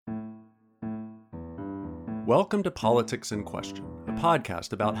Welcome to Politics in Question, a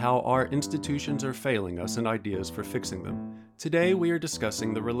podcast about how our institutions are failing us and ideas for fixing them. Today we are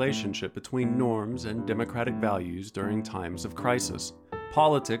discussing the relationship between norms and democratic values during times of crisis.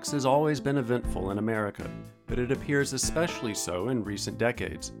 Politics has always been eventful in America, but it appears especially so in recent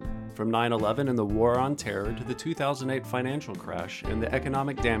decades. From 9/11 and the War on Terror to the 2008 financial crash and the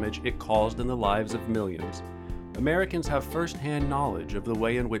economic damage it caused in the lives of millions, Americans have first-hand knowledge of the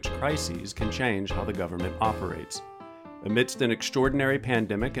way in which crises can change how the government operates. Amidst an extraordinary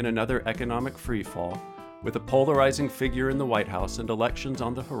pandemic and another economic freefall, with a polarizing figure in the White House and elections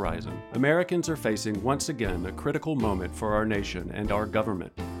on the horizon, Americans are facing once again a critical moment for our nation and our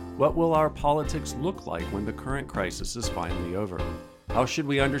government. What will our politics look like when the current crisis is finally over? How should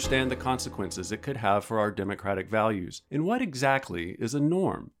we understand the consequences it could have for our democratic values? And what exactly is a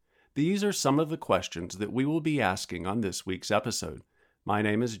norm? These are some of the questions that we will be asking on this week's episode. My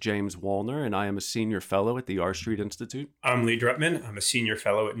name is James Wallner, and I am a senior fellow at the R Street Institute. I'm Lee Drutman. I'm a senior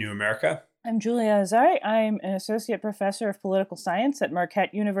fellow at New America. I'm Julia Azari. I'm an associate professor of political science at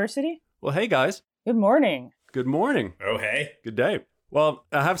Marquette University. Well, hey, guys. Good morning. Good morning. Oh, hey. Good day. Well,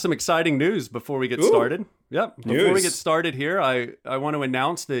 I have some exciting news before we get started. Yep. Before we get started here, I want to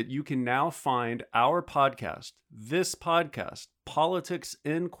announce that you can now find our podcast, this podcast, Politics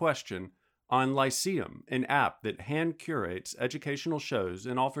in Question, on Lyceum, an app that hand curates educational shows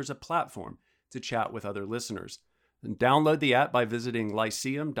and offers a platform to chat with other listeners. And download the app by visiting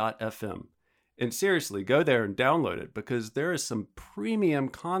lyceum.fm. And seriously, go there and download it because there is some premium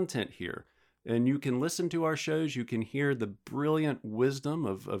content here. And you can listen to our shows. You can hear the brilliant wisdom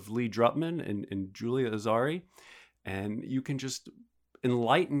of Lee Drutman and Julia Azari. And you can just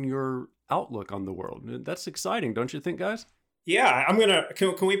enlighten your outlook on the world. That's exciting, don't you think, guys? Yeah,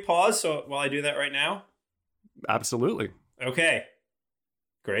 can we pause while I do that right now? Absolutely. Okay.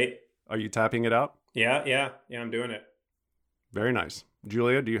 Great. Are you tapping it out? Yeah, I'm doing it. Very nice.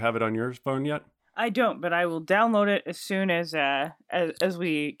 Julia, do you have it on your phone yet? I don't, but I will download it as soon as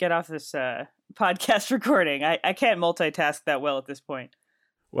we get off this podcast recording. I can't multitask that well at this point.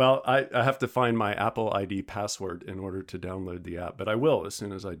 Well, I have to find my Apple ID password in order to download the app, but I will as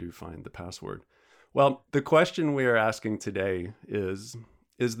soon as I do find the password. Well, the question we are asking today is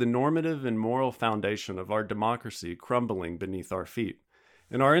the normative and moral foundation of our democracy crumbling beneath our feet?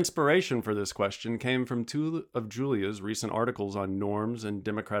 And our inspiration for this question came from two of Julia's recent articles on norms and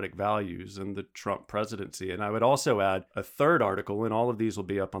democratic values in the Trump presidency. And I would also add a third article, and all of these will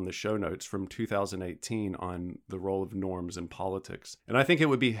be up on the show notes, from 2018 on the role of norms in politics. And I think it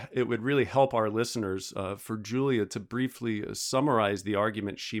would really help our listeners for Julia to briefly summarize the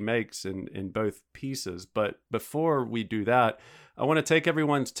argument she makes in both pieces. But before we do that, I want to take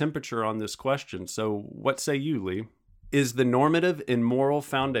everyone's temperature on this question. So what say you, Lee? Is the normative and moral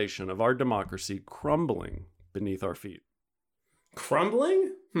foundation of our democracy crumbling beneath our feet?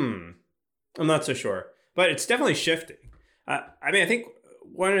 Crumbling? I'm not so sure. But it's definitely shifting. I think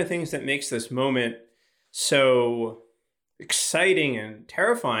one of the things that makes this moment so exciting and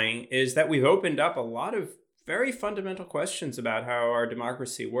terrifying is that we've opened up a lot of very fundamental questions about how our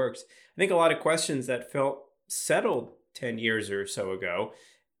democracy works. I think a lot of questions that felt settled 10 years or so ago.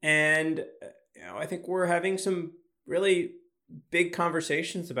 And I think we're having some really big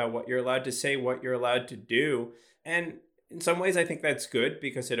conversations about what you're allowed to say, what you're allowed to do. And in some ways, I think that's good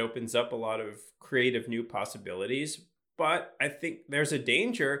because it opens up a lot of creative new possibilities. But I think there's a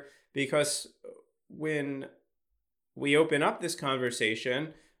danger because when we open up this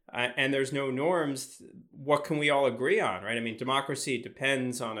conversation and there's no norms, what can we all agree on, right? I mean, democracy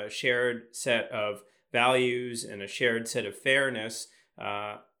depends on a shared set of values and a shared set of fairness,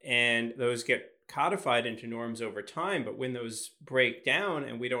 and those get codified into norms over time. But when those break down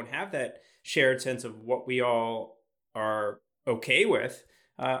and we don't have that shared sense of what we all are okay with,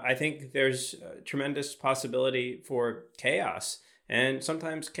 I think there's a tremendous possibility for chaos. And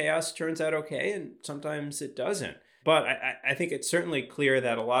sometimes chaos turns out okay, and sometimes it doesn't. But I think it's certainly clear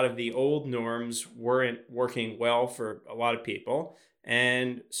that a lot of the old norms weren't working well for a lot of people.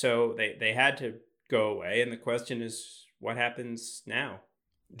 And so they had to go away. And the question is, what happens now?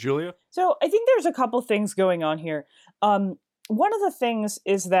 Julia? So I think there's a couple things going on here. One of the things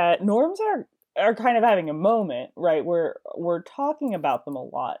is that norms are kind of having a moment, right? We're talking about them a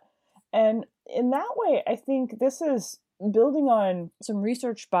lot. And in that way, I think this is building on some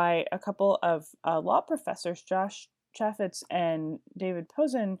research by a couple of law professors, Josh Chaffetz and David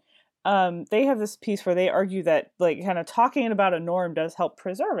Posen. They have this piece where they argue that like kind of talking about a norm does help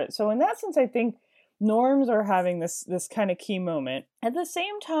preserve it. So in that sense, I think norms are having this kind of key moment. At the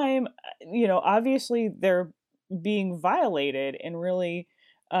same time, obviously they're being violated in really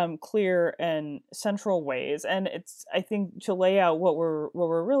clear and central ways. And it's, I think, to lay out what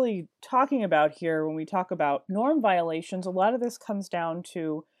we're really talking about here when we talk about norm violations, a lot of this comes down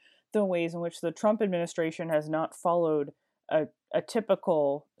to the ways in which the Trump administration has not followed a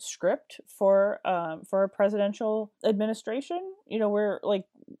typical script for a presidential administration. We're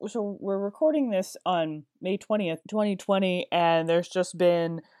recording this on May 20th, 2020, and there's just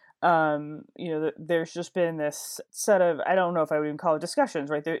been there's just been this set of, I don't know if I would even call it discussions,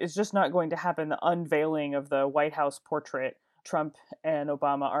 right? There is just not going to happen. The unveiling of the White House portrait, Trump and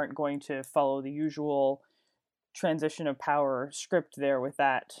Obama aren't going to follow the usual transition of power script there with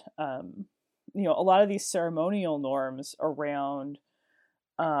that. A lot of these ceremonial norms around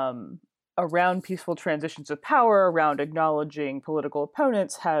peaceful transitions of power, around acknowledging political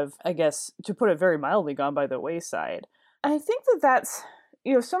opponents have, I guess, to put it very mildly, gone by the wayside. I think that's,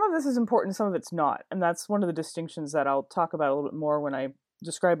 some of this is important, some of it's not. And that's one of the distinctions that I'll talk about a little bit more when I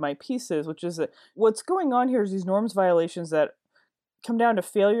describe my pieces, which is that what's going on here is these norms violations that come down to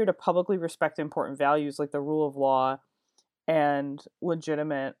failure to publicly respect important values like the rule of law and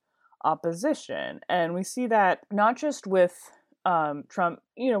legitimate opposition. And we see that not just with Trump,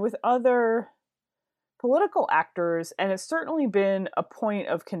 with other political actors, and it's certainly been a point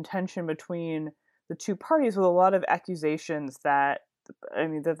of contention between the two parties, with a lot of accusations that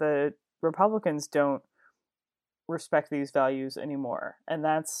the Republicans don't respect these values anymore. And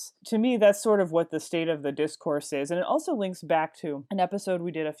that's, to me, that's sort of what the state of the discourse is. And it also links back to an episode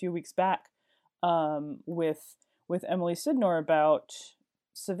we did a few weeks back with Emily Sidnor about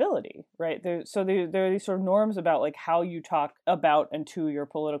civility, right? There are these sort of norms about like how you talk about and to your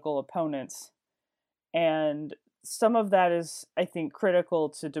political opponents. And some of that is, I think, critical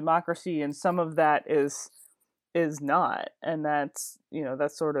to democracy, and some of that is not. And that's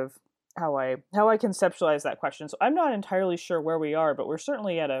sort of how I conceptualize that question. So I'm not entirely sure where we are, but we're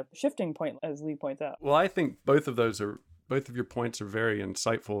certainly at a shifting point, as Lee points out. Well, I think both of your points are very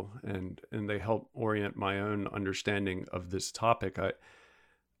insightful, and they help orient my own understanding of this topic.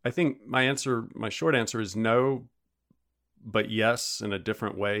 I think my short answer is no, but yes, in a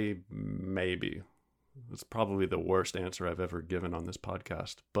different way, maybe. It's probably the worst answer I've ever given on this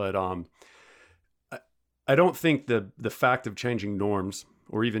podcast. But I don't think the fact of changing norms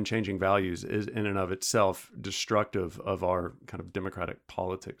or even changing values is in and of itself destructive of our kind of democratic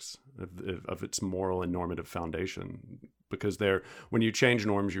politics, of its moral and normative foundation. Because when you change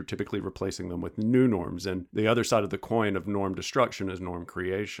norms, you're typically replacing them with new norms. And the other side of the coin of norm destruction is norm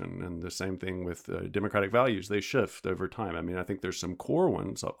creation. And the same thing with democratic values. They shift over time. I mean, I think there's some core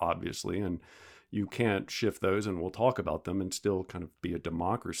ones, obviously, and you can't shift those, and we'll talk about them, and still kind of be a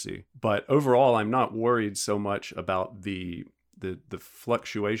democracy. But overall, I'm not worried so much about the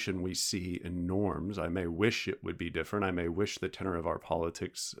fluctuation we see in norms. I may wish it would be different. I may wish the tenor of our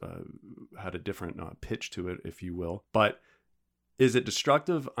politics had a different pitch to it, if you will. But is it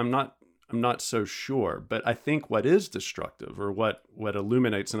destructive? I'm not so sure. But I think what is destructive, or what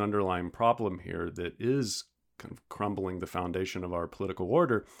illuminates an underlying problem here that is kind of crumbling the foundation of our political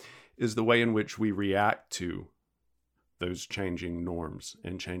order, is the way in which we react to those changing norms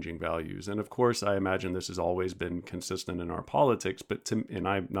and changing values. And of course, I imagine this has always been consistent in our politics, and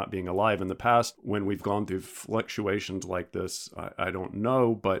I'm not being alive in the past when we've gone through fluctuations like this, I don't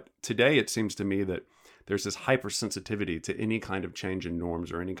know. But today it seems to me that there's this hypersensitivity to any kind of change in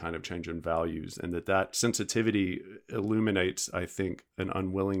norms or any kind of change in values, and that sensitivity illuminates, I think, an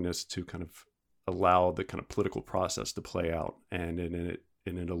unwillingness to kind of allow the kind of political process to play out. And it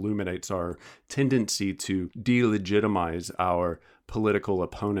illuminates our tendency to delegitimize our political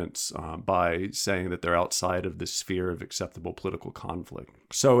opponents by saying that they're outside of the sphere of acceptable political conflict.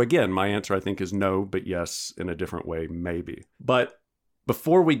 So again, my answer, I think, is no, but yes, in a different way, maybe. But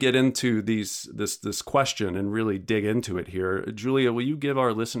before we get into this question and really dig into it here, Julia, will you give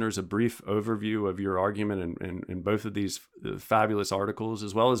our listeners a brief overview of your argument in both of these fabulous articles,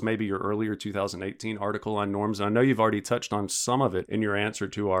 as well as maybe your earlier 2018 article on norms? And I know you've already touched on some of it in your answer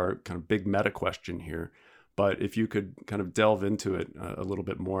to our kind of big meta question here, but if you could kind of delve into it a little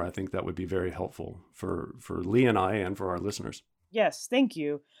bit more, I think that would be very helpful for Lee and I and for our listeners. Yes, thank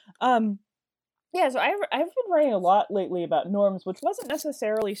you. Yeah, so I've been writing a lot lately about norms, which wasn't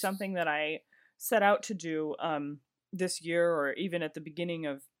necessarily something that I set out to do this year, or even at the beginning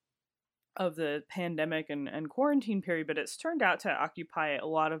of the pandemic and quarantine period, but it's turned out to occupy a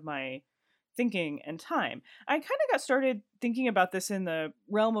lot of my thinking and time. I kind of got started thinking about this in the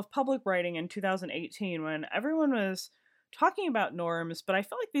realm of public writing in 2018, when everyone was talking about norms, but I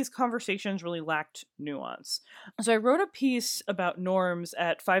felt like these conversations really lacked nuance. So I wrote a piece about norms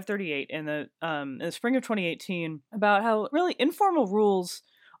at 538 in the spring of 2018 about how really informal rules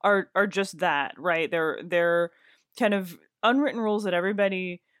are just that, right? They're kind of unwritten rules that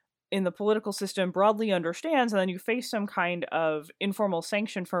everybody in the political system broadly understands, and then you face some kind of informal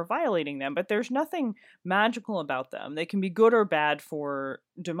sanction for violating them. But there's nothing magical about them. They can be good or bad for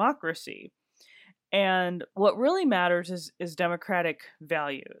democracy. And what really matters is democratic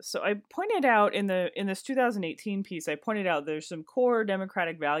values. So I pointed out in this 2018 piece, I pointed out there's some core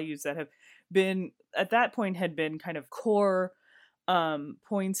democratic values that have been, at that point, had been kind of core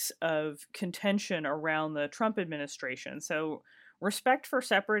points of contention around the Trump administration. So respect for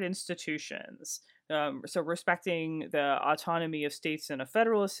separate institutions. So respecting the autonomy of states in a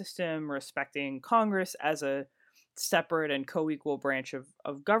federalist system, respecting Congress as a separate and co-equal branch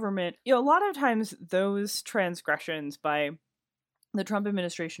of government. A lot of times those transgressions by the Trump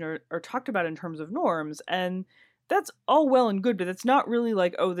administration are talked about in terms of norms, and that's all well and good, but it's not really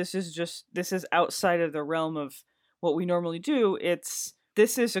like, oh, this is outside of the realm of what we normally do.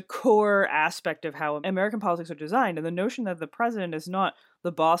 This is a core aspect of how American politics are designed, and the notion that the president is not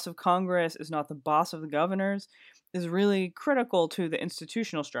the boss of Congress, is not the boss of the governors, is really critical to the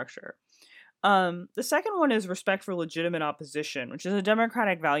institutional structure. The second one is respect for legitimate opposition, which is a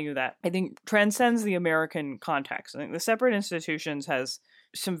democratic value that I think transcends the American context. I think the separate institutions has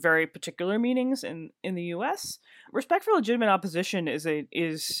some very particular meanings in the US. Respect for legitimate opposition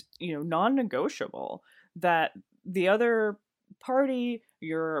is non-negotiable. That the other party,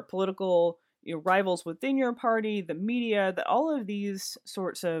 your political rivals within your party, the media, that all of these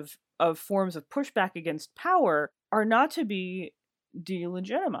sorts of forms of pushback against power are not to be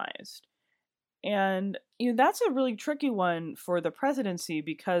delegitimized. And that's a really tricky one for the presidency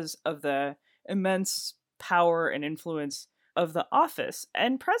because of the immense power and influence of the office.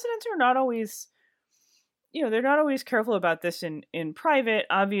 And presidents are not always, they're not always careful about this in private.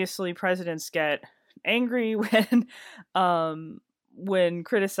 Obviously, presidents get angry when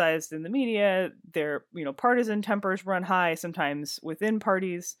criticized in the media. Their partisan tempers run high. Sometimes within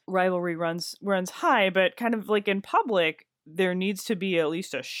parties, rivalry runs high. But kind of like in public, there needs to be at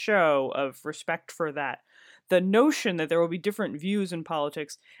least a show of respect for that. The notion that there will be different views in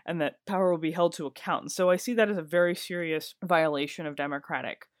politics and that power will be held to account. And so I see that as a very serious violation of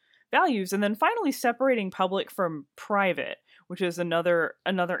democratic values. And then finally, separating public from private, which is another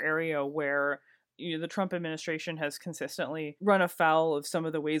area where the Trump administration has consistently run afoul of some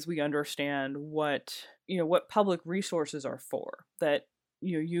of the ways we understand what public resources are for. That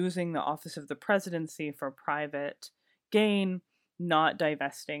using the office of the presidency for private gain, not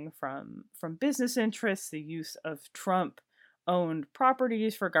divesting from business interests, the use of Trump-owned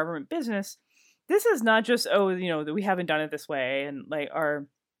properties for government business. This is not just, that we haven't done it this way. And like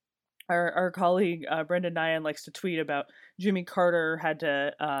our colleague Brendan Nyan likes to tweet about Jimmy Carter had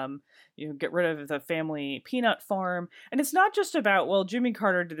to get rid of the family peanut farm. And it's not just about, well, Jimmy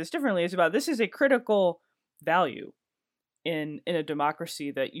Carter did this differently. It's about, this is a critical value in a democracy,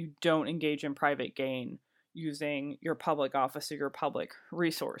 that you don't engage in private gain using your public office or your public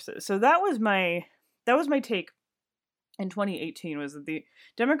resources. So that was my take in 2018, was that the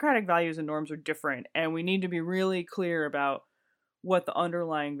democratic values and norms are different, and we need to be really clear about what the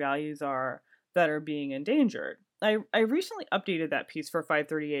underlying values are that are being endangered. I recently updated that piece for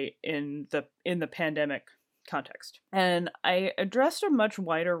 538 in the pandemic context, and I addressed a much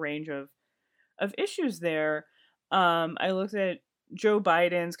wider range of issues there. I looked at Joe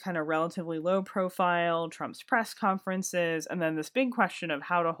Biden's kind of relatively low profile, Trump's press conferences, and then this big question of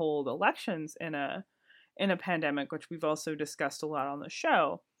how to hold elections in a pandemic, which we've also discussed a lot on the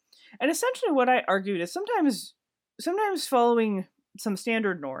show. And essentially what I argued is sometimes following some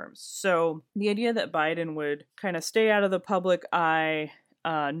standard norms. So the idea that Biden would kind of stay out of the public eye,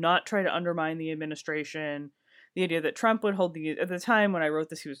 not try to undermine the administration, the idea that Trump would hold at the time when I wrote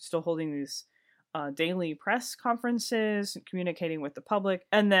this, he was still holding these daily press conferences, communicating with the public.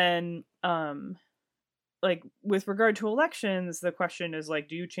 And then, with regard to elections, the question is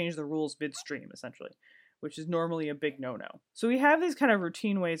do you change the rules midstream, essentially, which is normally a big no-no. So we have these kind of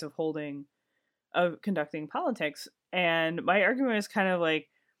routine ways of conducting politics. And my argument is kind of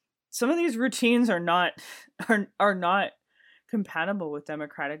some of these routines are not compatible with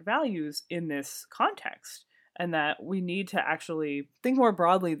democratic values in this context. And that we need to actually think more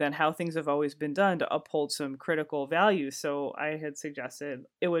broadly than how things have always been done to uphold some critical values. So I had suggested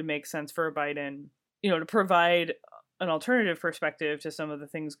it would make sense for Biden, to provide an alternative perspective to some of the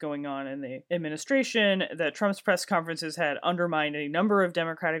things going on in the administration, that Trump's press conferences had undermined a number of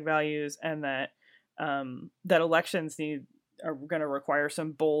democratic values, and that elections are going to require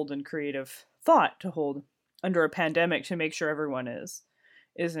some bold and creative thought to hold under a pandemic to make sure everyone is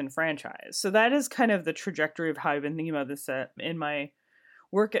enfranchised. So that is kind of the trajectory of how I've been thinking about this in my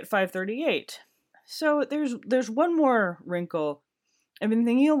work at 5:38. So there's one more wrinkle. I've been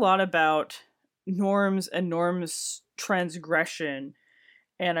thinking a lot about norms and norms transgression,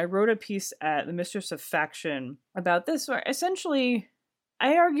 and I wrote a piece at The Mistress of Faction about this, where essentially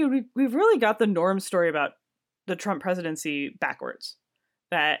I argued we've really got the norm story about the Trump presidency backwards.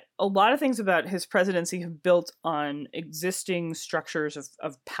 That a lot of things about his presidency have built on existing structures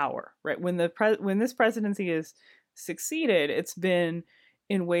of power, right? When this presidency has succeeded, it's been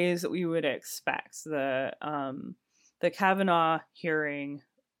in ways that we would expect. The Kavanaugh hearing,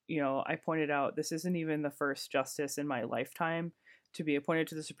 I pointed out this isn't even the first justice in my lifetime to be appointed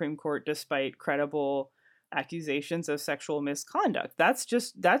to the Supreme Court despite credible accusations of sexual misconduct. That's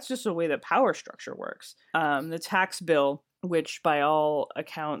just a way that power structure works. The tax bill, which by all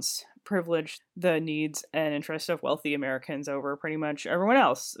accounts privileged the needs and interests of wealthy Americans over pretty much everyone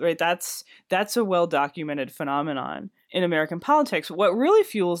else, right? That's a well-documented phenomenon in American politics. What really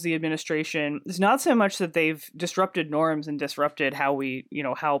fuels the administration is not so much that they've disrupted norms and disrupted how we,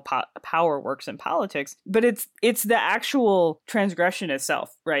 how power works in politics, but it's the actual transgression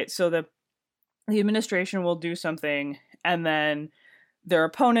itself, right? So the administration will do something and then their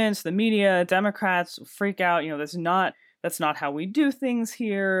opponents, the media, Democrats freak out, that's not how we do things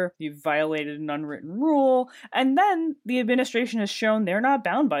here. You've violated an unwritten rule. And then the administration has shown they're not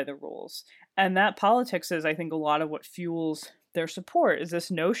bound by the rules. And that politics is, I think, a lot of what fuels their support, is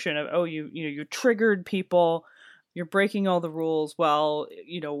this notion of, you triggered people, you're breaking all the rules. Well,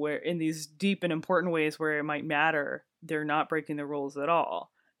 where in these deep and important ways where it might matter, they're not breaking the rules at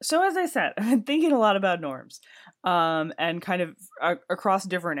all. So as I said, I've been thinking a lot about norms, and kind of across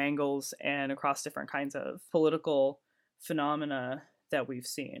different angles and across different kinds of political phenomena that we've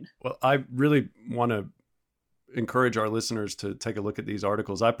seen. Well, I really want to encourage our listeners to take a look at these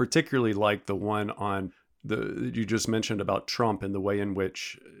articles. I particularly like the one on you just mentioned about Trump and the way in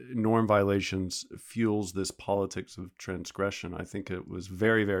which norm violations fuels this politics of transgression. I think it was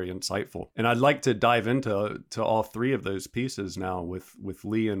very, very insightful. And I'd like to dive into all three of those pieces now with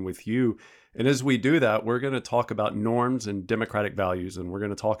Lee and with you. And as we do that, we're going to talk about norms and democratic values, and we're going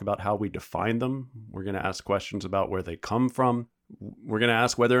to talk about how we define them. We're going to ask questions about where they come from. We're going to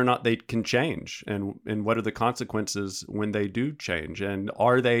ask whether or not they can change, and what are the consequences when they do change, and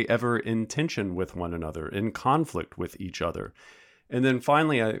are they ever in tension with one another, in conflict with each other. And then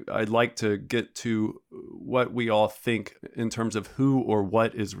finally, I'd like to get to what we all think in terms of who or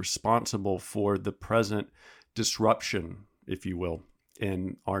what is responsible for the present disruption, if you will,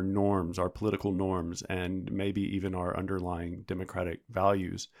 in our norms, our political norms, and maybe even our underlying democratic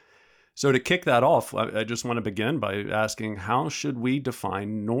values. So to kick that off, I just want to begin by asking, how should we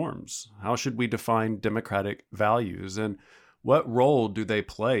define norms? How should we define democratic values? And what role do they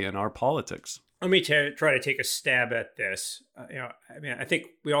play in our politics? Let me try to take a stab at this. I think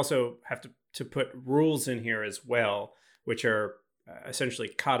we also have to put rules in here as well, which are essentially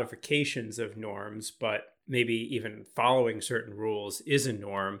codifications of norms, but maybe even following certain rules is a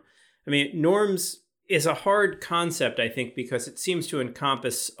norm. Norms is a hard concept, I think, because it seems to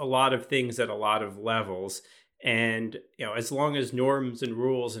encompass a lot of things at a lot of levels. And, as long as norms and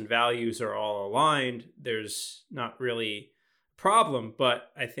rules and values are all aligned, there's not really a problem. But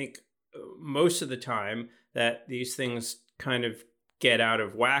I think most of the time that these things kind of get out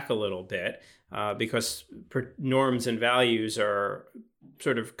of whack a little bit, because norms and values are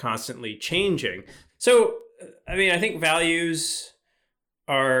sort of constantly changing. So, I think values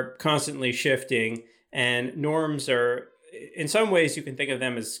are constantly shifting, and norms are, in some ways, you can think of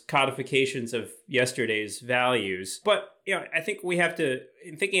them as codifications of yesterday's values. But, I think we have to,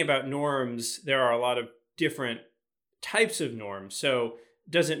 in thinking about norms, there are a lot of different types of norms. So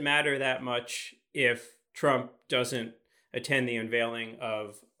it doesn't matter that much if Trump doesn't attend the unveiling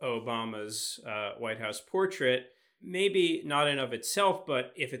of Obama's White House portrait. Maybe not in of itself,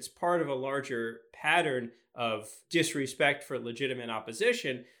 but if it's part of a larger pattern of disrespect for legitimate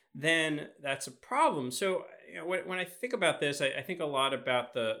opposition, then that's a problem. So when I think about this, I think a lot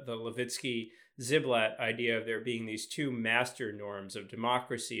about the Levitsky-Ziblatt idea of there being these two master norms of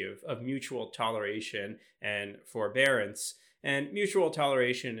democracy, of mutual toleration and forbearance. And mutual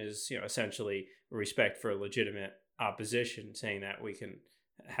toleration is, essentially respect for legitimate opposition, saying that we can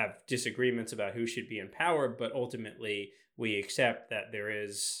have disagreements about who should be in power, but ultimately we accept that there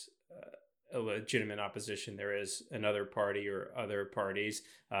is a legitimate opposition. There is another party or other parties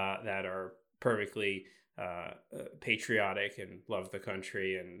that are perfectly patriotic and love the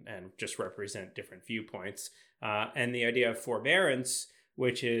country and just represent different viewpoints. And the idea of forbearance,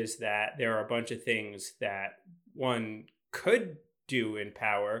 which is that there are a bunch of things that one could do in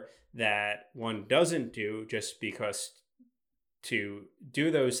power that one doesn't do just because to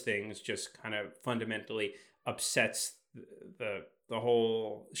do those things just kind of fundamentally upsets the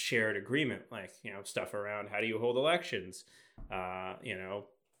whole shared agreement, like, stuff around how do you hold elections,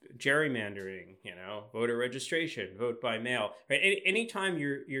 gerrymandering, voter registration, vote by mail, right? Anytime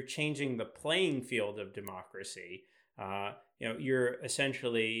you're changing the playing field of democracy, you're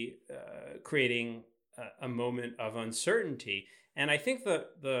essentially creating a moment of uncertainty. And I think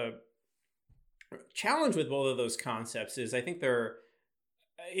the challenge with both of those concepts is I think they're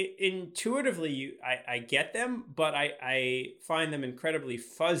intuitively, I get them, but I find them incredibly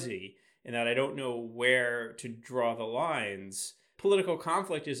fuzzy in that I don't know where to draw the lines. Political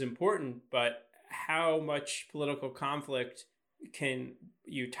conflict is important, but how much political conflict can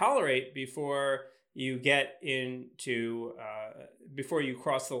you tolerate before you get into, before you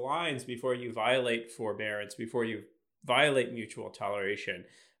cross the lines, before you violate forbearance, before you violate mutual toleration?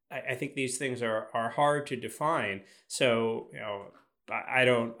 I think these things are hard to define. So, I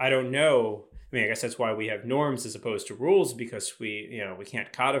don't know. I mean, I guess that's why we have norms as opposed to rules, because we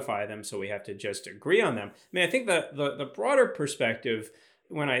can't codify them, so we have to just agree on them. I mean, I think the broader perspective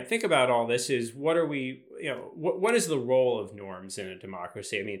when I think about all this is, what are we, what is the role of norms in a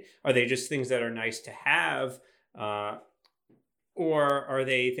democracy? I mean, are they just things that are nice to have, or are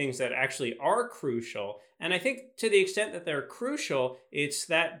they things that actually are crucial? And I think to the extent that they're crucial, it's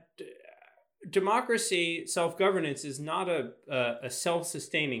that democracy, self-governance, is not a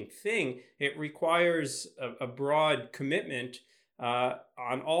self-sustaining thing. It requires a broad commitment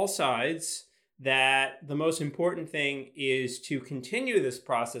on all sides that the most important thing is to continue this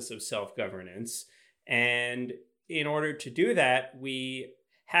process of self-governance. And in order to do that, we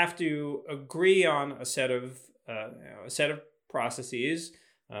have to agree on a set of processes,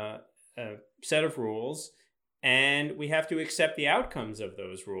 a set of rules, and we have to accept the outcomes of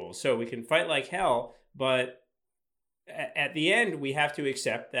those rules. So we can fight like hell, but at the end, we have to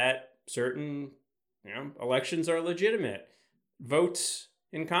accept that certain elections are legitimate. Votes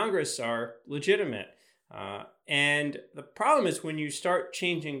in Congress are legitimate. And the problem is when you start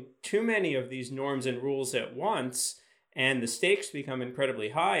changing too many of these norms and rules at once, and the stakes become incredibly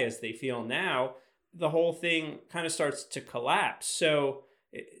high as they feel now, the whole thing kind of starts to collapse. So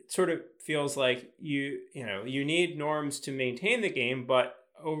it sort of feels like you need norms to maintain the game, but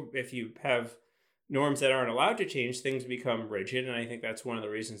if you have norms that aren't allowed to change, things become rigid. And I think that's one of the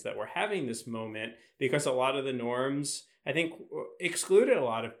reasons that we're having this moment, because a lot of the norms, I think, excluded a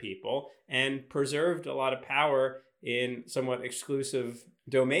lot of people and preserved a lot of power in somewhat exclusive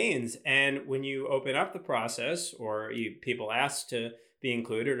domains. And when you open up the process, or people ask to be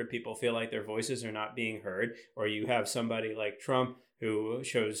included, or people feel like their voices are not being heard, or you have somebody like Trump who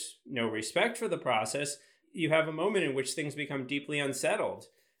shows no respect for the process, you have a moment in which things become deeply unsettled.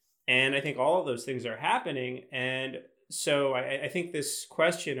 And I think all of those things are happening. And so I think this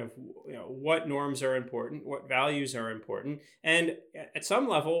question of what norms are important, what values are important, and at some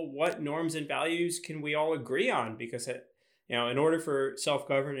level, what norms and values can we all agree on? Because in order for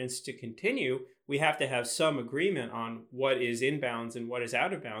self-governance to continue, we have to have some agreement on what is in bounds and what is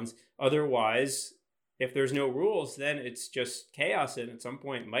out of bounds. Otherwise, if there's no rules, then it's just chaos, and at some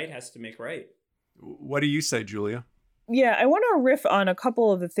point might has to make right. What do you say, Julia? Yeah, I want to riff on a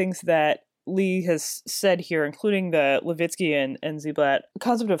couple of the things that Lee has said here, including the Levitsky and Ziblatt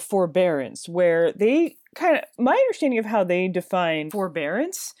concept of forbearance, where they my understanding of how they define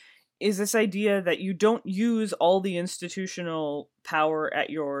forbearance is this idea that you don't use all the institutional power at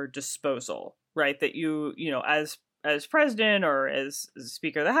your disposal, right? That you as president or as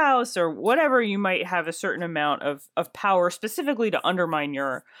Speaker of the House or whatever, you might have a certain amount of power specifically to undermine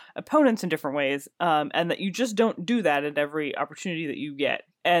your opponents in different ways, and that you just don't do that at every opportunity that you get.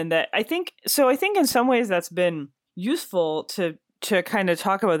 And that I think in some ways that's been useful to kind of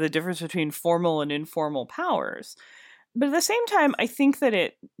talk about the difference between formal and informal powers. But at the same time, I think that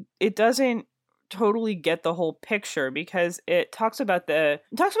it doesn't totally get the whole picture, because it talks about the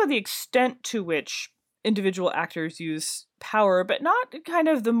extent to which individual actors use power, but not kind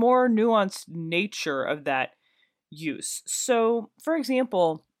of the more nuanced nature of that use. So, for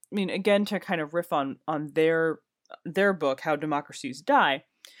example, I mean, again, to kind of riff on their book, How Democracies Die,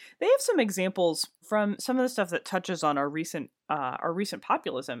 they have some examples from some of the stuff that touches on our recent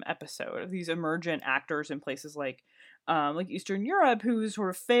populism episode of these emergent actors in places like Eastern Europe who sort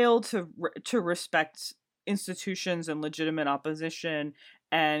of failed to respect institutions and legitimate opposition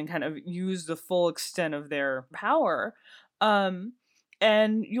and kind of use the full extent of their power.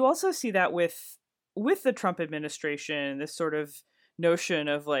 And you also see that with the Trump administration, this sort of notion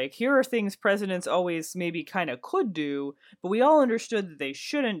of like, here are things presidents always maybe kind of could do, but we all understood that they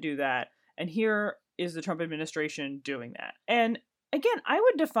shouldn't do that. And here is the Trump administration doing that? And again, I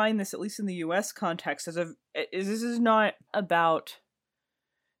would define this, at least in the US context, as this is not about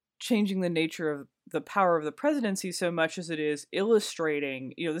changing the nature of the power of the presidency so much as it is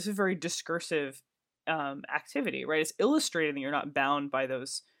illustrating, this is very discursive activity, right? It's illustrating that you're not bound by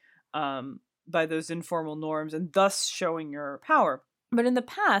those informal norms and thus showing your power. But in the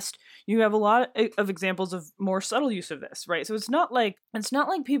past, you have a lot of examples of more subtle use of this, right? So it's not like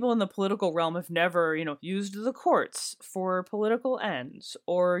people in the political realm have never, used the courts for political ends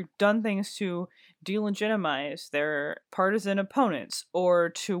or done things to delegitimize their partisan opponents or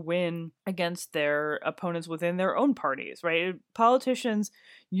to win against their opponents within their own parties, right? Politicians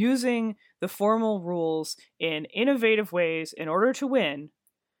using the formal rules in innovative ways in order to win,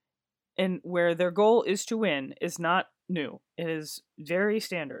 and where their goal is to win, is not new. It is very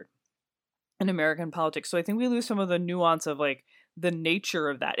standard in American politics. So I think we lose some of the nuance of like the nature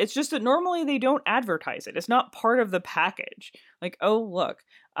of that. It's just that normally they don't advertise it. It's not part of the package. Like, oh, look,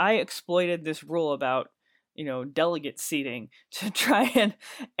 I exploited this rule about, delegate seating to try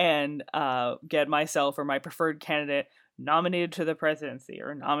and get myself or my preferred candidate nominated to the presidency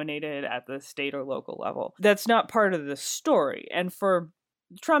or nominated at the state or local level. That's not part of the story. And for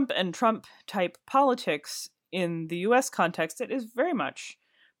Trump and Trump type politics in the US context, it is very much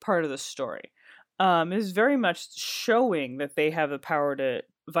part of the story. It is very much showing that they have the power to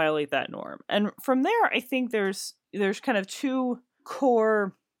violate that norm. And from there, I think there's kind of two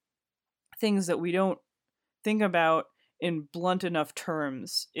core things that we don't think about in blunt enough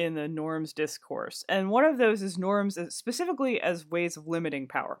terms in the norms discourse. And one of those is norms specifically as ways of limiting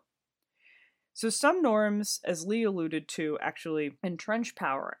power. So some norms, as Lee alluded to, actually entrench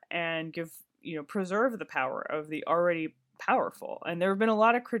power and preserve the power of the already powerful. And there have been a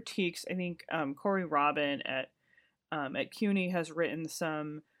lot of critiques. I think Corey Robin at CUNY has written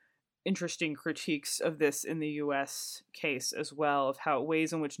some interesting critiques of this in the U.S. case as well, of how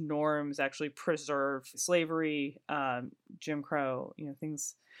ways in which norms actually preserve slavery, Jim Crow,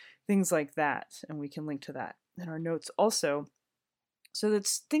 things like that. And we can link to that in our notes also. So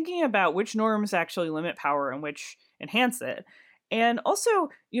that's thinking about which norms actually limit power and which enhance it. And also,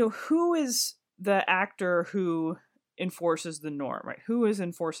 who is the actor who enforces the norm, right? Who is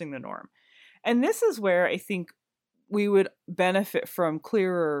enforcing the norm? And this is where I think we would benefit from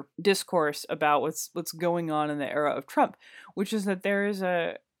clearer discourse about what's going on in the era of Trump, which is that there is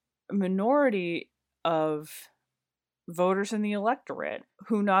a minority of voters in the electorate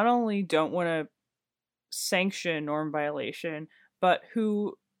who not only don't want to sanction norm violation, but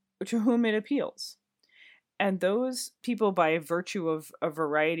to whom it appeals. And those people, by virtue of a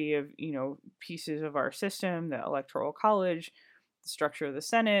variety of, pieces of our system, the Electoral College, the structure of the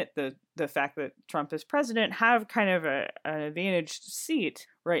Senate, the fact that Trump is president, have kind of an advantaged seat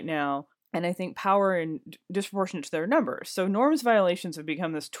right now. And I think power in disproportionate to their numbers. So norms violations have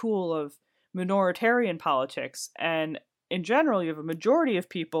become this tool of minoritarian politics. And in general, you have a majority of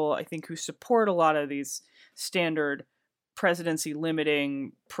people, I think, who support a lot of these standard presidency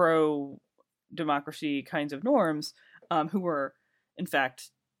limiting pro-democracy kinds of norms, who are in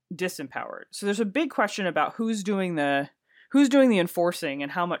fact disempowered. So there's a big question about who's doing the enforcing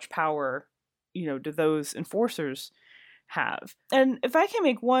and how much power, do those enforcers have. And if I can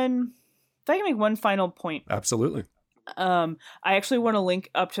make one final point. Absolutely. I actually want to link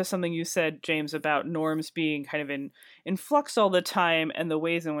up to something you said, James, about norms being kind of in flux all the time and the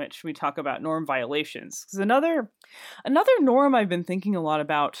ways in which we talk about norm violations. Because another norm I've been thinking a lot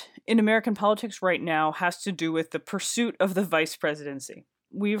about in American politics right now has to do with the pursuit of the vice presidency.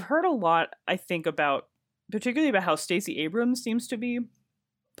 We've heard a lot, I think, particularly about how Stacey Abrams seems to be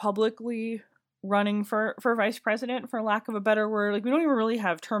publicly running for vice president, for lack of a better word. Like, we don't even really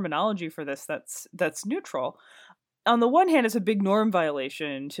have terminology for this that's neutral. On the one hand, it's a big norm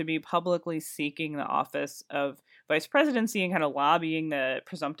violation to be publicly seeking the office of vice presidency and kind of lobbying the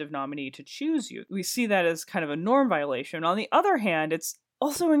presumptive nominee to choose you. We see that as kind of a norm violation. On the other hand, it's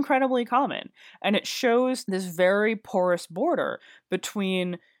also incredibly common, and it shows this very porous border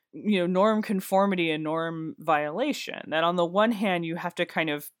between norm conformity and norm violation. That on the one hand, you have to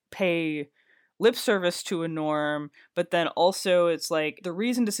kind of pay lip service to a norm, but then also it's like the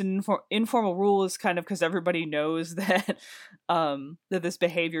reason it's an informal rule is kind of because everybody knows that that this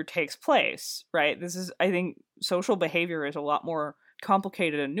behavior takes place, right? I think social behavior is a lot more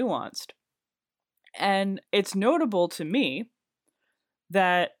complicated and nuanced. And it's notable to me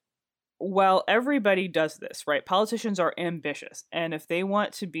that while everybody does this, right, politicians are ambitious, and if they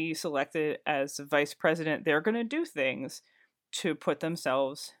want to be selected as vice president, they're going to do things to put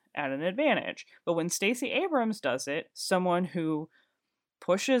themselves at an advantage. But when Stacey Abrams does it, someone who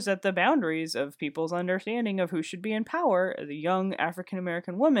pushes at the boundaries of people's understanding of who should be in power as a young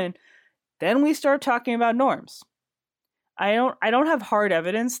African-American woman, then we start talking about norms. I don't have hard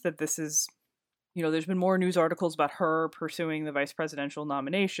evidence that this is, there's been more news articles about her pursuing the vice presidential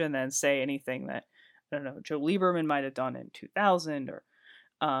nomination than say anything that, I don't know, Joe Lieberman might have done in 2000 or,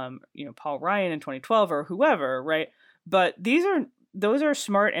 Paul Ryan in 2012 or whoever, right? But those are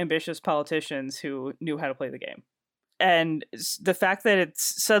smart, ambitious politicians who knew how to play the game. And the fact that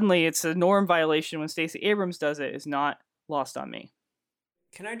it's a norm violation when Stacey Abrams does it is not lost on me.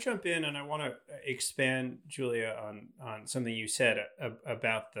 Can I jump in? And I want to expand, Julia, on something you said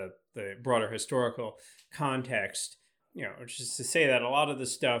about the broader historical context, which is to say that a lot of the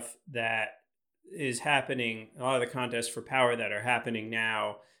stuff that is happening, a lot of the contests for power that are happening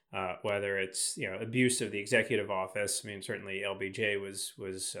now, whether it's abuse of the executive office. I mean, certainly LBJ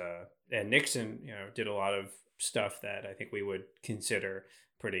was and Nixon did a lot of stuff that I think we would consider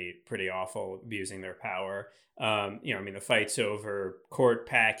pretty awful, abusing their power. The fights over court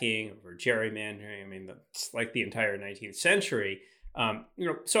packing, over gerrymandering. I mean, it's like the entire 19th century.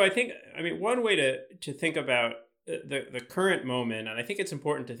 So I think, one way to think about the current moment, and I think it's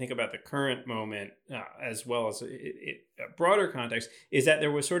important to think about the current moment as well as a broader context, is that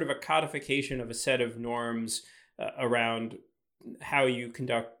there was sort of a codification of a set of norms around how you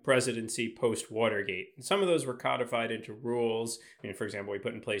conduct presidency post-Watergate. And some of those were codified into rules. For example, we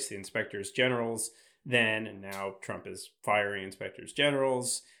put in place the inspectors generals then, and now Trump is firing inspectors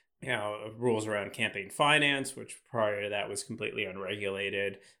generals. Rules around campaign finance, which prior to that was completely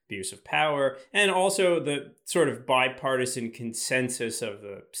unregulated, abuse of power, and also the sort of bipartisan consensus of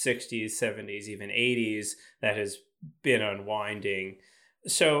the 60s, 70s, even 80s that has been unwinding.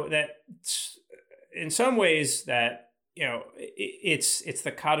 So that in some ways that, it's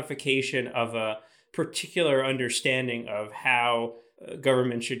the codification of a particular understanding of how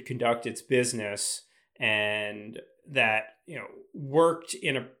government should conduct its business, and that, worked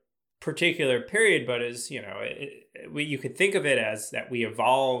in a particular period, but as you could think of it as that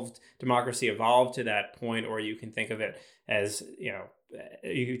democracy evolved to that point, or you can think of it as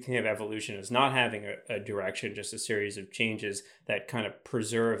you can think of evolution as not having a direction, just a series of changes that kind of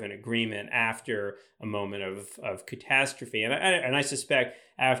preserve an agreement after a moment of catastrophe. And I suspect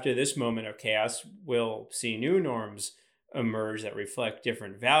after this moment of chaos, we'll see new norms emerge that reflect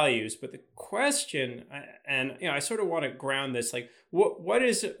different values. But the question, and I sort of want to ground this, like what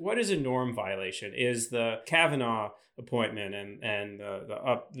is a norm violation? Is the Kavanaugh appointment and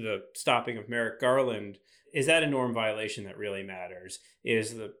the stopping of Merrick Garland, is that a norm violation that really matters?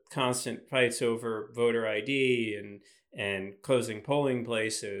 Is the constant fights over voter ID and closing polling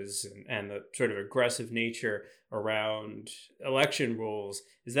places and the sort of aggressive nature around election rules,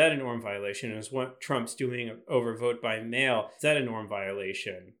 is that a norm violation? Is what Trump's doing over vote by mail, is that a norm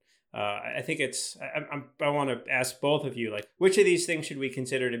violation? I think I want to ask both of you, like, which of these things should we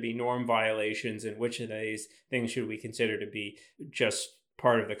consider to be norm violations, and which of these things should we consider to be just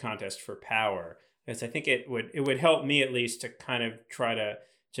part of the contest for power? Because I think it would help me at least to kind of try to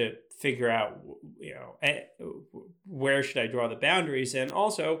figure out, where should I draw the boundaries, and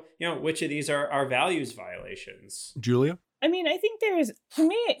also, which of these are values violations. Julia? I think to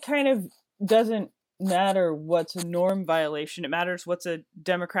me, it kind of doesn't matter what's a norm violation. It matters what's a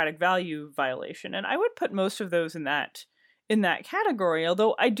democratic value violation. And I would put most of those in that category.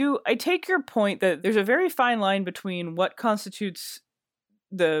 Although I take your point that there's a very fine line between what constitutes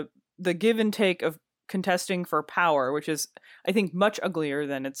the give and take of contesting for power, which is, I think, much uglier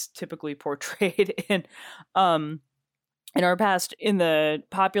than it's typically portrayed in our past. In the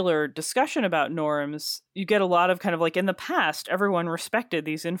popular discussion about norms, you get a lot of kind of like, in the past, everyone respected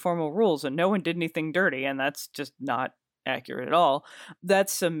these informal rules and no one did anything dirty, and that's just not accurate at all.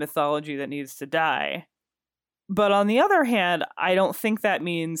 That's some mythology that needs to die. But on the other hand, I don't think that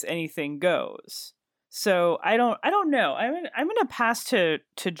means anything goes. So I don't know. I'm going to pass to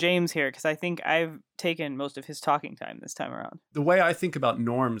James here, because I think I've taken most of his talking time this time around. The way I think about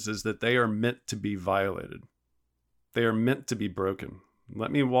norms is that they are meant to be violated. They are meant to be broken. Let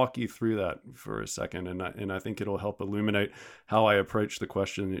me walk you through that for a second, and I think it'll help illuminate how I approach the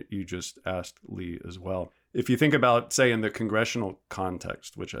question that you just asked, Lee, as well. If you think about, say, in the congressional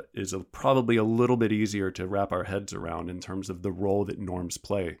context, which is probably a little bit easier to wrap our heads around in terms of the role that norms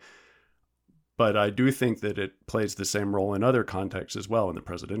play. But I do think that it plays the same role in other contexts as well, in the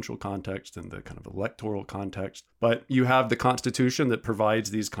presidential context and the kind of electoral context. But you have the Constitution that provides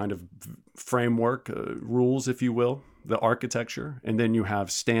these kind of framework rules, if you will, the architecture. And then you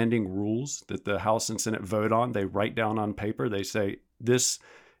have standing rules that the House and Senate vote on. They write down on paper. They say, this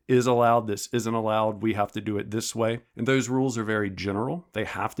is allowed, this isn't allowed, we have to do it this way. And those rules are very general. They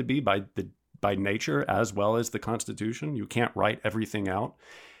have to be by nature as well as the Constitution. You can't write everything out.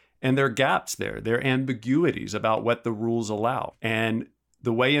 And there are gaps there. There are ambiguities about what the rules allow. And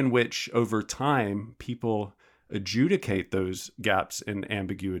the way in which over time people adjudicate those gaps and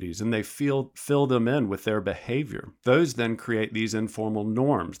ambiguities, and they fill them in with their behavior. Those then create these informal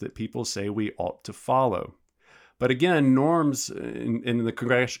norms that people say we ought to follow. But again, norms in the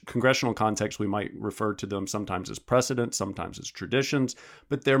congressional context, we might refer to them sometimes as precedents, sometimes as traditions,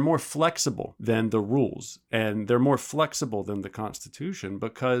 but they're more flexible than the rules, and they're more flexible than the Constitution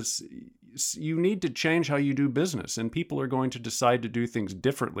because you need to change how you do business, and people are going to decide to do things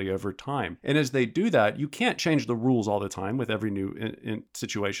differently over time. And as they do that, you can't change the rules all the time with every new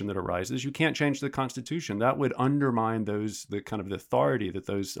situation that arises. You can't change the Constitution. That would undermine the kind of the authority that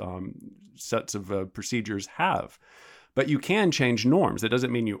those sets of procedures have. But you can change norms. That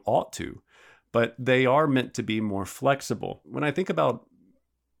doesn't mean you ought to, but they are meant to be more flexible. When I think about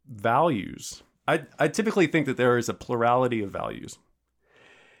values, I typically think that there is a plurality of values.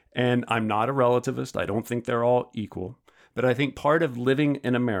 And I'm not a relativist. I don't think they're all equal. But I think part of living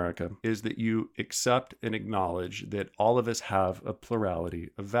in America is that you accept and acknowledge that all of us have a plurality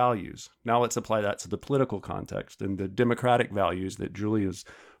of values. Now let's apply that to the political context and the democratic values that Julia's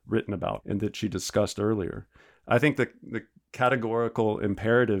written about and that she discussed earlier. I think the categorical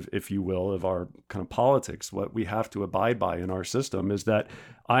imperative, if you will, of our kind of politics, what we have to abide by in our system is that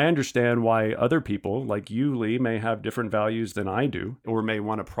I understand why other people like you, Lee, may have different values than I do, or may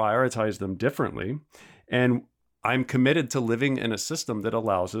want to prioritize them differently. And I'm committed to living in a system that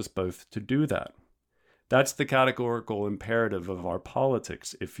allows us both to do that. That's the categorical imperative of our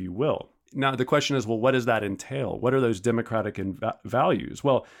politics, if you will. Now, the question is, well, what does that entail? What are those democratic values?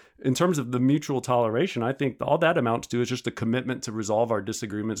 Well, in terms of the mutual toleration, I think all that amounts to is just a commitment to resolve our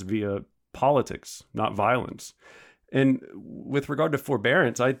disagreements via politics, not violence. And with regard to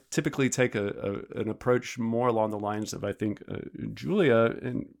forbearance, I typically take an approach more along the lines of, I think, Julia,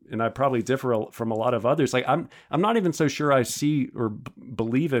 and I probably differ from a lot of others. Like I'm not even so sure I see or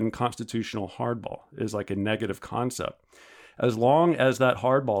believe in constitutional hardball as like a negative concept. As long as that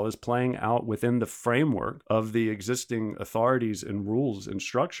hardball is playing out within the framework of the existing authorities and rules and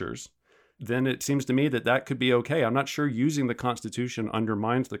structures, then it seems to me that could be okay. I'm not sure using the Constitution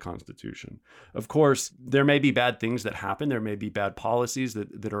undermines the Constitution. Of course, there may be bad things that happen. There may be bad policies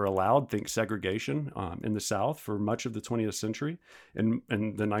that are allowed. Think segregation in the South for much of the 20th century and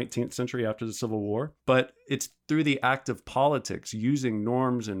the 19th century after the Civil War. But it's through the act of politics, using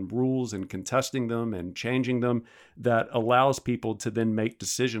norms and rules and contesting them and changing them, that allows people to then make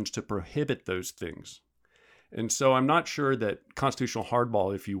decisions to prohibit those things. And so I'm not sure that constitutional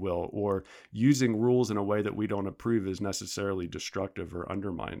hardball, if you will, or using rules in a way that we don't approve is necessarily destructive or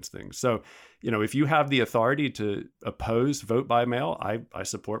undermines things. So, if you have the authority to oppose vote by mail, I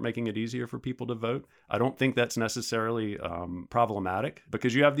support making it easier for people to vote. I don't think that's necessarily problematic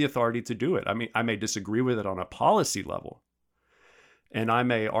because you have the authority to do it. I mean, I may disagree with it on a policy level, and I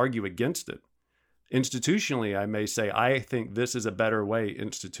may argue against it. Institutionally, I may say, I think this is a better way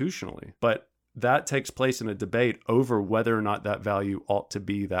institutionally, but that takes place in a debate over whether or not that value ought to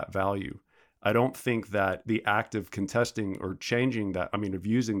be that value. I don't think that the act of contesting or changing that, of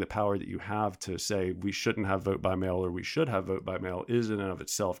using the power that you have to say we shouldn't have vote by mail or we should have vote by mail is in and of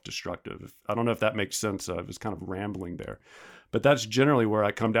itself destructive. I don't know if that makes sense. I was kind of rambling there, but that's generally where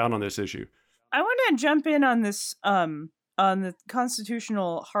I come down on this issue. I want to jump in on this, on the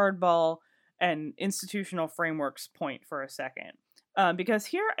constitutional hardball and institutional frameworks point for a second, because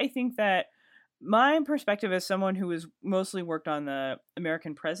here I think that my perspective as someone who has mostly worked on the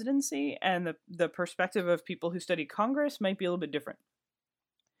American presidency and the perspective of people who study Congress might be a little bit different.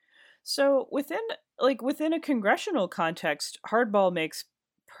 So within a congressional context, hardball makes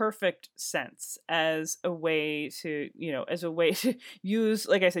perfect sense as a way to use,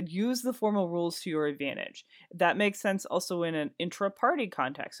 like I said, use the formal rules to your advantage. That makes sense also in an intra-party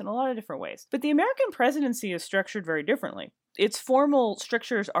context in a lot of different ways. But the American presidency is structured very differently. Its formal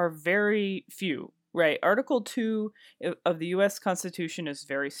strictures are very few, right? Article 2 of the U.S. Constitution is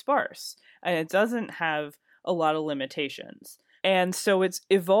very sparse, and it doesn't have a lot of limitations. And so it's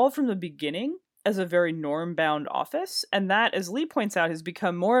evolved from the beginning as a very norm-bound office, and that, as Lee points out, has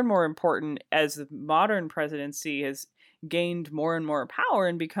become more and more important as the modern presidency has gained more and more power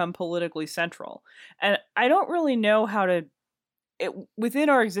and become politically central. And I don't really know how to, within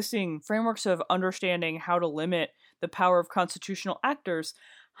our existing frameworks of understanding how to limit the power of constitutional actors,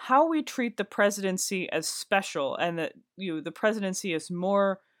 how we treat the presidency as special, and that the presidency is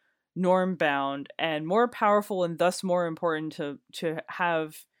more norm-bound and more powerful, and thus more important to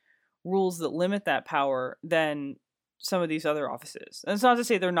have rules that limit that power than some of these other offices. And it's not to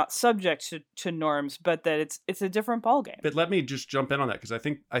say they're not subject to norms, but that it's a different ballgame. But let me just jump in on that, because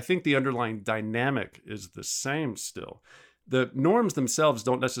I think the underlying dynamic is the same still. The norms themselves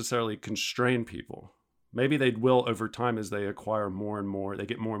don't necessarily constrain people. Maybe they will over time as they acquire more and more, they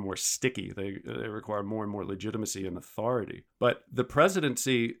get more and more sticky. They require more and more legitimacy and authority. But the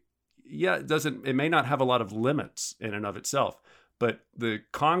presidency, it may not have a lot of limits in and of itself, but the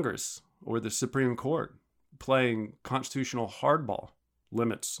Congress or the Supreme Court playing constitutional hardball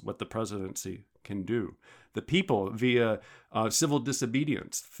limits what the presidency can do. The people, via civil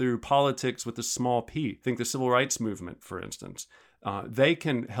disobedience, through politics with a small p, think the civil rights movement, for instance, they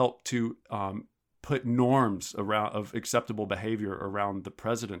can help to put norms of acceptable behavior around the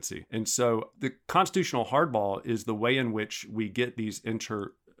presidency. And so the constitutional hardball is the way in which we get these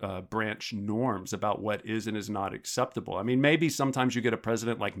branch norms about what is and is not acceptable. I mean, maybe sometimes you get a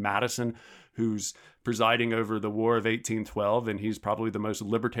president like Madison who's presiding over the War of 1812, and he's probably the most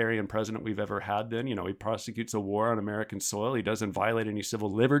libertarian president we've ever had then. He prosecutes a war on American soil. He doesn't violate any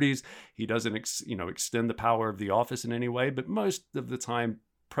civil liberties. He doesn't, extend the power of the office in any way. But most of the time,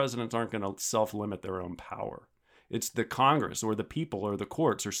 presidents aren't going to self-limit their own power. It's the Congress or the people or the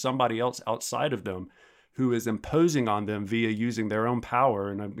courts or somebody else outside of them who is imposing on them via using their own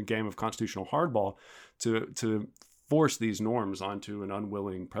power in a game of constitutional hardball to force these norms onto an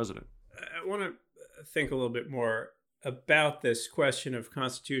unwilling president. I want to think a little bit more about this question of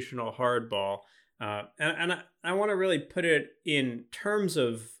constitutional hardball, and I want to really put it in terms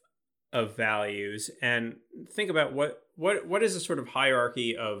of values and think about what is a sort of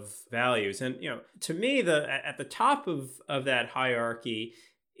hierarchy of values. And to me, at the top of that hierarchy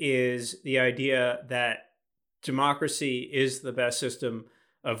is the idea that democracy is the best system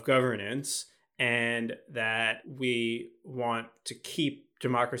of governance, and that we want to keep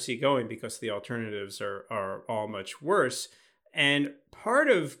democracy going because the alternatives are all much worse. And part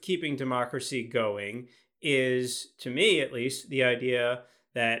of keeping democracy going is, to me at least, the idea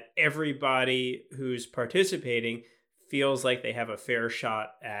that everybody who's participating feels like they have a fair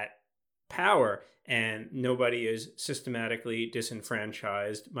shot at power, and nobody is systematically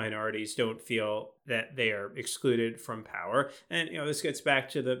disenfranchised. Minorities don't feel that they are excluded from power. And this gets back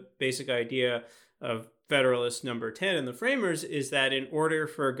to the basic idea of Federalist number 10 and the framers, is that in order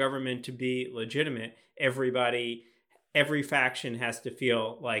for a government to be legitimate, every faction has to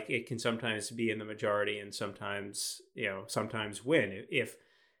feel like it can sometimes be in the majority and sometimes win. If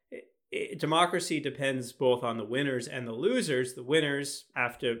democracy depends both on the winners and the losers, the winners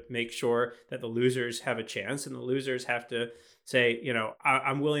have to make sure that the losers have a chance, and the losers have to say,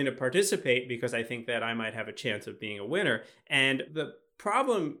 I'm willing to participate because I think that I might have a chance of being a winner. And the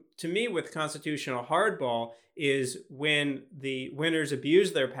problem to me with constitutional hardball is when the winners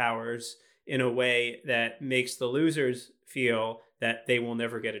abuse their powers in a way that makes the losers feel that they will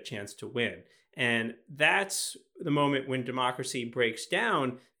never get a chance to win. And that's the moment when democracy breaks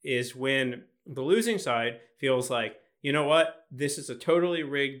down, is when the losing side feels like, you know what, this is a totally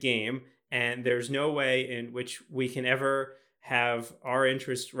rigged game, and there's no way in which we can ever have our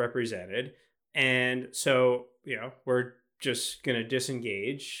interests represented. And so, we're just going to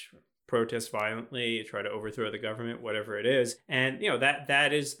disengage, protest violently, try to overthrow the government, whatever it is. And,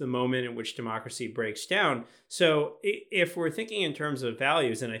 that is the moment in which democracy breaks down. So if we're thinking in terms of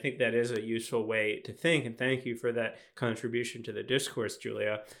values, and I think that is a useful way to think, and thank you for that contribution to the discourse,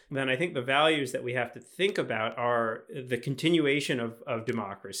 Julia, then I think the values that we have to think about are the continuation of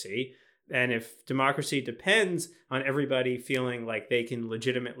democracy. And if democracy depends on everybody feeling like they can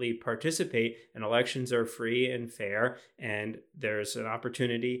legitimately participate, and elections are free and fair, and there's an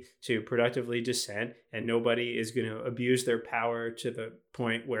opportunity to productively dissent, and nobody is going to abuse their power to the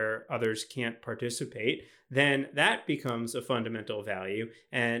point where others can't participate, then that becomes a fundamental value.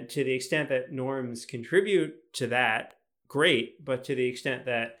 And to the extent that norms contribute to that, great. But to the extent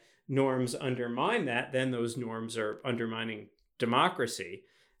that norms undermine that, then those norms are undermining democracy.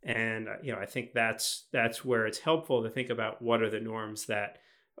 And I think that's where it's helpful to think about what are the norms that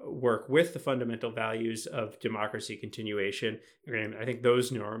work with the fundamental values of democracy continuation. And I think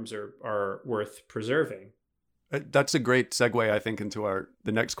those norms are worth preserving. That's a great segue, I think, into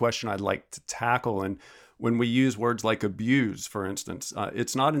the next question I'd like to tackle. And when we use words like abuse, for instance,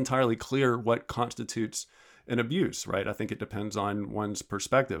 it's not entirely clear what constitutes an abuse, right? I think it depends on one's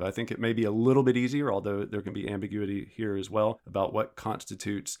perspective. I think it may be a little bit easier, although there can be ambiguity here as well, about what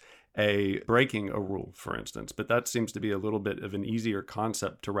constitutes breaking a rule, for instance. But that seems to be a little bit of an easier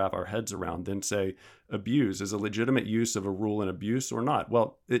concept to wrap our heads around than, say, abuse. Is a legitimate use of a rule an abuse or not?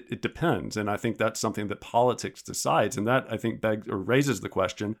 Well, it depends. And I think that's something that politics decides. And that, I think, begs or raises the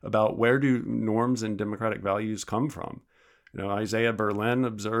question about where do norms and democratic values come from? Isaiah Berlin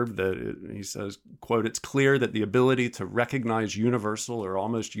observed that he says, quote, "It's clear that the ability to recognize universal or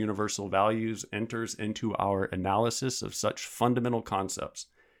almost universal values enters into our analysis of such fundamental concepts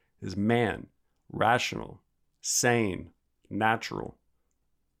as man, rational, sane, natural."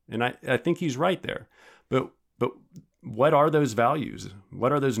 And I think he's right there. But what are those values?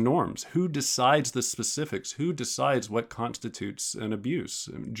 What are those norms? Who decides the specifics? Who decides what constitutes an abuse?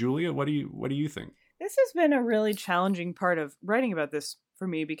 Julia, what do you think? This has been a really challenging part of writing about this for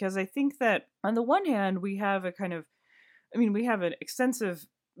me, because I think that on the one hand, we have we have an extensive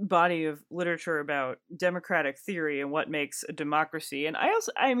body of literature about democratic theory and what makes a democracy. And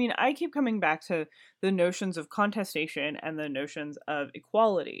I keep coming back to the notions of contestation and the notions of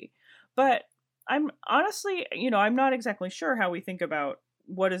equality. But I'm honestly, I'm not exactly sure how we think about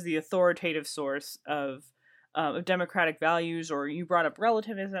what is the authoritative source of democratic values. Or you brought up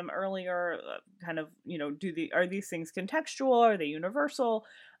relativism earlier, are these things contextual? Are they universal?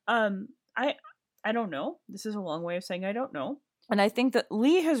 I don't know. This is a long way of saying I don't know. And I think that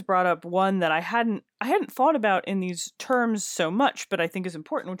Lee has brought up one that I hadn't thought about in these terms so much, but I think is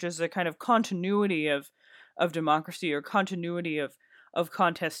important, which is a kind of continuity of democracy, or continuity of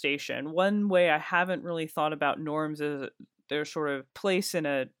contestation. One way I haven't really thought about norms is their sort of place in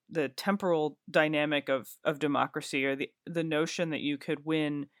the temporal dynamic of democracy, or the notion that you could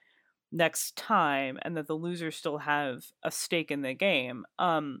win next time and that the losers still have a stake in the game.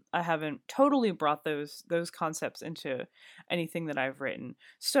 I haven't totally brought those concepts into anything that I've written.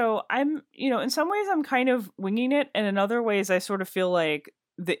 So I'm, in some ways I'm kind of winging it, and in other ways I sort of feel like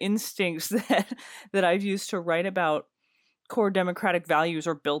the instincts that I've used to write about core democratic values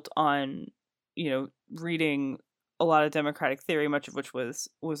are built on, reading a lot of democratic theory, much of which was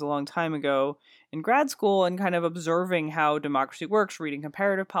a long time ago in grad school, and kind of observing how democracy works, reading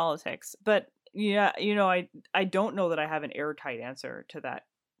comparative politics. But yeah, I don't know that I have an airtight answer to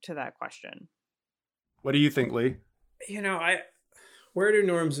that question. What do you think, Lee? Where do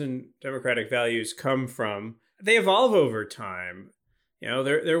norms and democratic values come from? They evolve over time.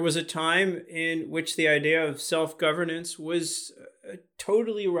 There was a time in which the idea of self-governance was a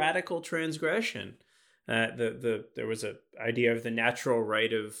totally radical transgression. There was an idea of the natural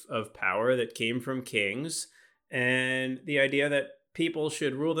right of power that came from kings, and the idea that people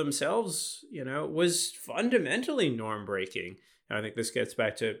should rule themselves, was fundamentally norm breaking. And I think this gets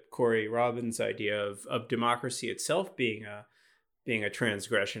back to Corey Robin's idea of democracy itself being a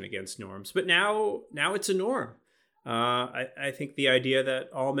transgression against norms. But now it's a norm. I think the idea that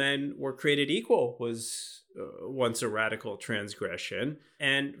all men were created equal was once a radical transgression.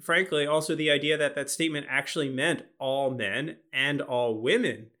 And frankly, also the idea that that statement actually meant all men and all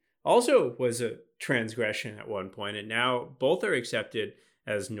women also was a transgression at one point. And now both are accepted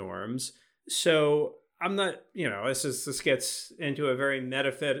as norms. So I'm not, this gets into a very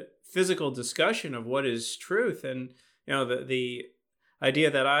metaphysical discussion of what is truth. And, the idea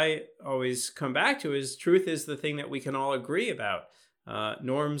that I always come back to is truth is the thing that we can all agree about.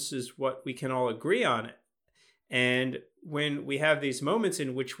 Norms is what we can all agree on. And when we have these moments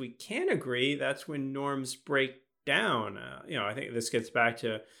in which we can agree, that's when norms break down. I think this gets back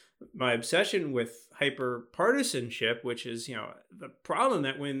to my obsession with hyper-partisanship, which is, the problem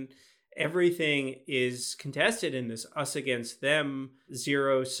that when everything is contested in this us against them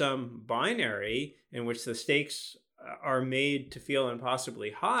zero-sum binary in which the stakes are made to feel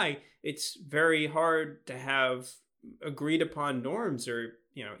impossibly high, it's very hard to have agreed upon norms, or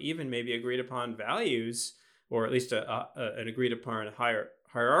even maybe agreed upon values, or at least an agreed upon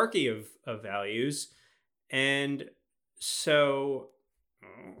hierarchy of values. And so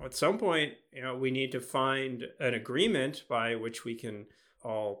at some point, we need to find an agreement by which we can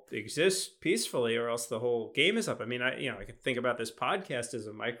all exist peacefully, or else the whole game is up. I mean, I could think about this podcast as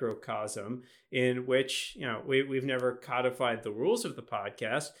a microcosm in which, we've never codified the rules of the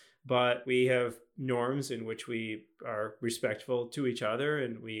podcast, but we have norms in which we are respectful to each other,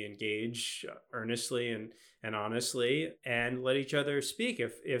 and we engage earnestly and honestly, and let each other speak.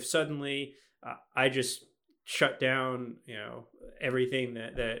 If suddenly I just shut down, everything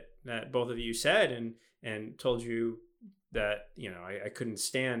that both of you said, and told you that, I couldn't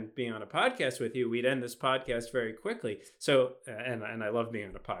stand being on a podcast with you, we'd end this podcast very quickly. So, and I love being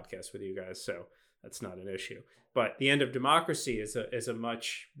on a podcast with you guys, so that's not an issue. But the end of democracy is a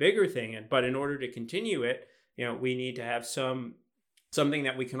much bigger thing. But in order to continue it, we need to have some something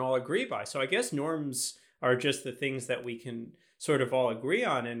that we can all agree by. So I guess norms are just the things that we can sort of all agree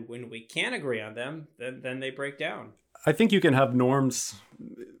on. And when we can't agree on them, then they break down. I think you can have norms,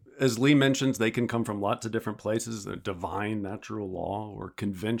 as Lee mentions, they can come from lots of different places. The divine natural law or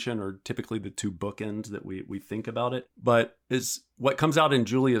convention are typically the two bookends that we think about it. But is what comes out in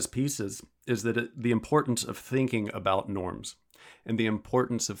Julia's pieces is that the importance of thinking about norms and the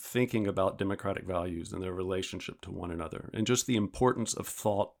importance of thinking about democratic values and their relationship to one another, and just the importance of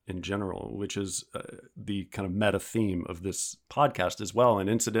thought in general, which is the kind of meta theme of this podcast as well. And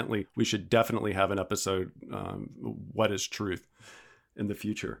incidentally, we should definitely have an episode, What is Truth, in the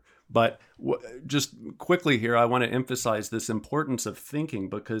future. But just quickly here, I want to emphasize this importance of thinking,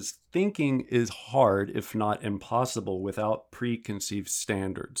 because thinking is hard, if not impossible, without preconceived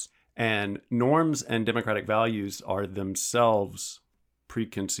standards. And norms and democratic values are themselves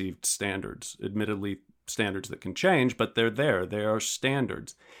preconceived standards, admittedly standards that can change, but they're there. They are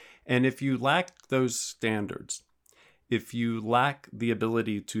standards. And if you lack those standards, if you lack the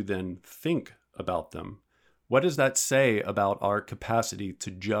ability to then think about them, what does that say about our capacity to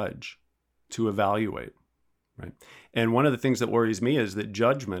judge, to evaluate, right? And one of the things that worries me is that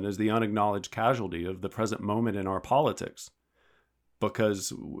judgment is the unacknowledged casualty of the present moment in our politics.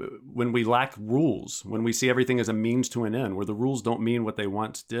 Because when we lack rules, when we see everything as a means to an end, where the rules don't mean what they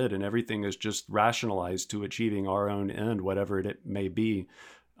once did and everything is just rationalized to achieving our own end, whatever it may be,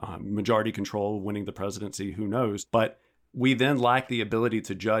 majority control, winning the presidency, who knows? But we then lack the ability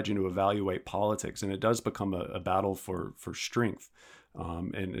to judge and to evaluate politics, and it does become a battle for strength.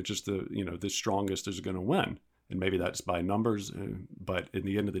 And it's just the strongest is going to win. And maybe that's by numbers, but in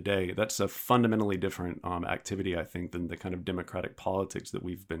the end of the day, that's a fundamentally different activity, I think, than the kind of democratic politics that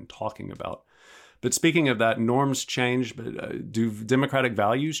we've been talking about. But speaking of that, norms change, but do democratic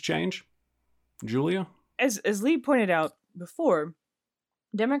values change? Julia? As Lee pointed out before,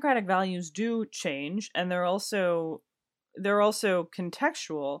 democratic values do change, and they're also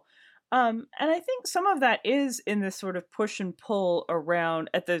contextual. And I think some of that is in this sort of push and pull around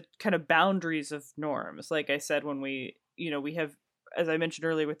at the kind of boundaries of norms. Like I said, when we have, as I mentioned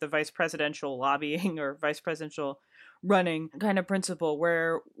earlier, with the vice presidential lobbying or vice presidential running kind of principle,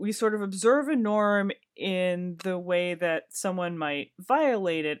 where we sort of observe a norm in the way that someone might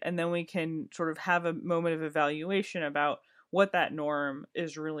violate it, and then we can sort of have a moment of evaluation about what that norm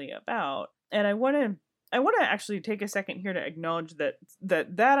is really about. And I want to actually take a second here to acknowledge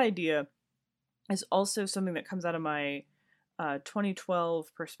that idea is also something that comes out of my 2012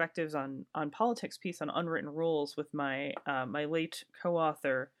 Perspectives on Politics piece on unwritten rules with my my late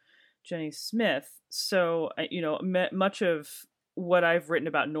co-author Jenny Smith. So much of what I've written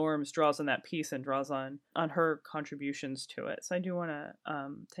about norms draws on that piece and draws on her contributions to it. So I do want to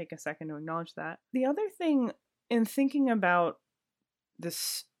take a second to acknowledge that. The other thing in thinking about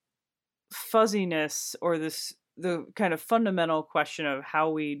this fuzziness or the kind of fundamental question of how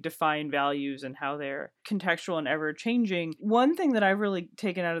we define values and how they're contextual and ever changing. One thing that I've really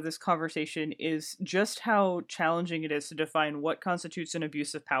taken out of this conversation is just how challenging it is to define what constitutes an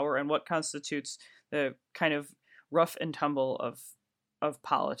abuse of power and what constitutes the kind of rough and tumble of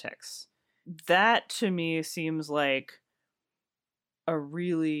politics. That to me seems like a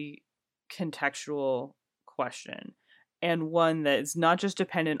really contextual question, and one that is not just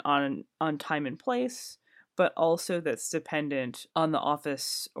dependent on time and place, but also that's dependent on the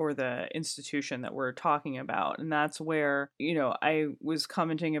office or the institution that we're talking about. And that's where, I was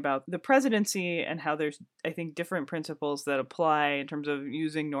commenting about the presidency and how there's, I think, different principles that apply in terms of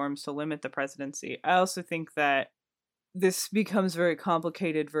using norms to limit the presidency. I also think that this becomes very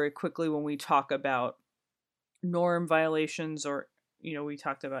complicated very quickly when we talk about norm violations, or, we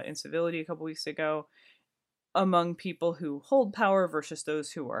talked about incivility a couple weeks ago, among people who hold power versus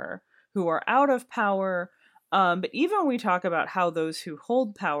those who are out of power. But even when we talk about how those who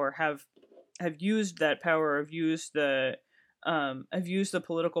hold power have used that power, have used the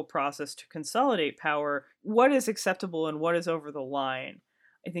political process to consolidate power, what is acceptable and what is over the line,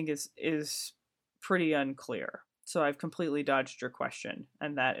 I think is pretty unclear. So I've completely dodged your question,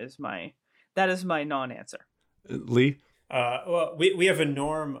 and that is my non-answer. Lee? Well, we have a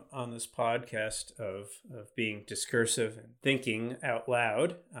norm on this podcast of being discursive and thinking out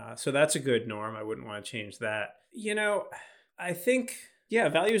loud. So that's a good norm. I wouldn't want to change that. I think,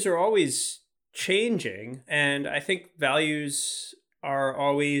 values are always changing. And I think values are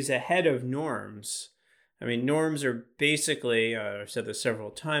always ahead of norms. I mean, norms are basically, I've said this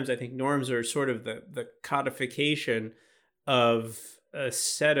several times, I think norms are sort of the codification of a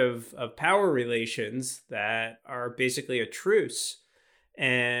set of power relations that are basically a truce.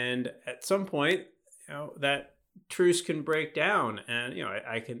 And at some point, that truce can break down. And,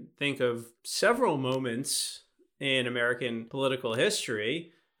 I can think of several moments in American political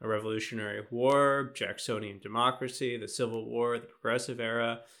history: a Revolutionary War, Jacksonian democracy, the Civil War, the Progressive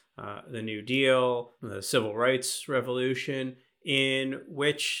Era, the New Deal, the Civil Rights Revolution, in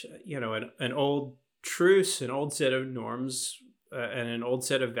which, an old truce, an old set of norms, and an old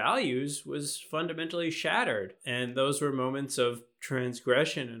set of values was fundamentally shattered. And those were moments of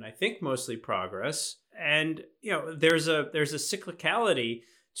transgression and I think mostly progress. And, there's a cyclicality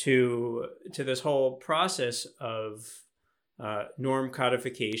to this whole process of norm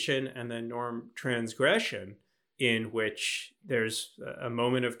codification and then norm transgression, in which there's a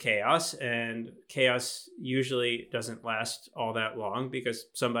moment of chaos, and chaos usually doesn't last all that long because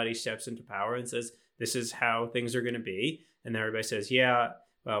somebody steps into power and says, this is how things are going to be. And everybody says, yeah,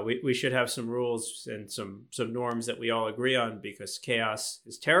 we should have some rules and some norms that we all agree on because chaos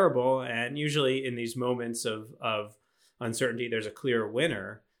is terrible. And usually in these moments of uncertainty, there's a clear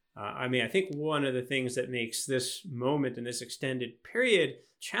winner. I think one of the things that makes this moment in this extended period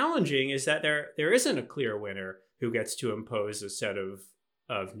challenging is that there isn't a clear winner who gets to impose a set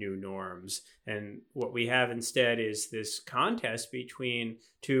of new norms. And what we have instead is this contest between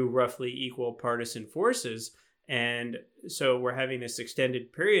two roughly equal partisan forces. And so we're having this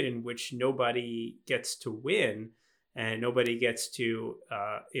extended period in which nobody gets to win and nobody gets to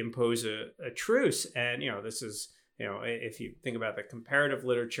impose a truce. And, this is, if you think about the comparative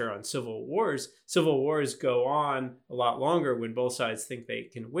literature on civil wars go on a lot longer when both sides think they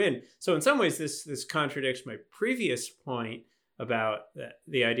can win. So in some ways, this contradicts my previous point about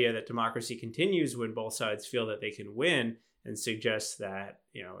the idea that democracy continues when both sides feel that they can win, and suggests that,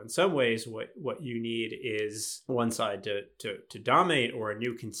 in some ways, what you need is one side to dominate, or a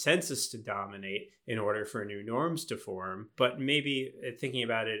new consensus to dominate, in order for new norms to form. But maybe thinking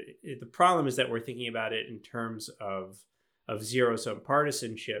about it, the problem is that we're thinking about it in terms of zero-sum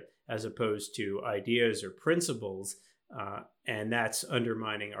partisanship as opposed to ideas or principles. And that's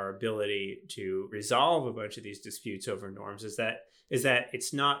undermining our ability to resolve a bunch of these disputes over norms, is that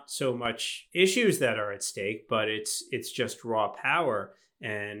it's not so much issues that are at stake, but it's just raw power.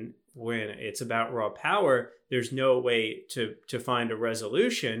 And when it's about raw power, there's no way to find a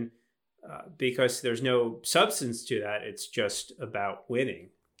resolution because there's no substance to that. It's just about winning.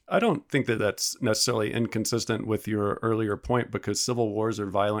 I don't think that that's necessarily inconsistent with your earlier point, because civil wars are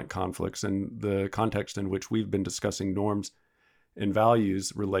violent conflicts, and the context in which we've been discussing norms and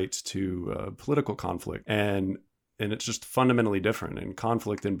values relates to political conflict. And it's just fundamentally different. And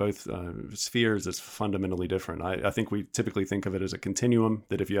conflict in both spheres is fundamentally different. I think we typically think of it as a continuum,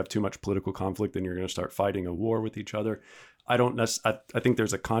 that if you have too much political conflict, then you're going to start fighting a war with each other. I think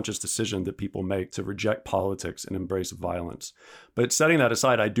there's a conscious decision that people make to reject politics and embrace violence. But setting that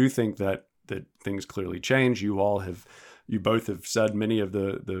aside, I do think that things clearly change. You both have said many of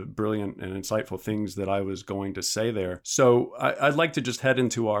the brilliant and insightful things that I was going to say there. So I'd like to just head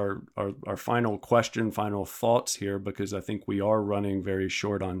into our final question, final thoughts here, because I think we are running very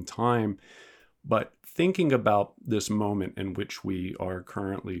short on time. But thinking about this moment in which we are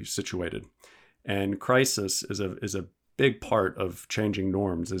currently situated, and crisis is a big part of changing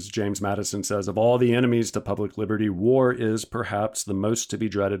norms. As James Madison says, of all the enemies to public liberty, war is perhaps the most to be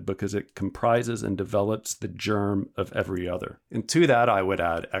dreaded because it comprises and develops the germ of every other. And to that, I would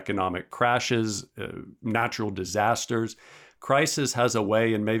add economic crashes, natural disasters. Crisis has a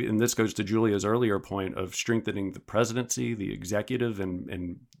way, and this goes to Julia's earlier point, of strengthening the presidency, the executive,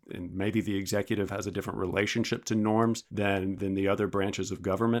 and maybe the executive has a different relationship to norms than the other branches of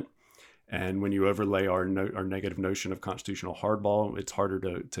government. And when you overlay our negative notion of constitutional hardball, it's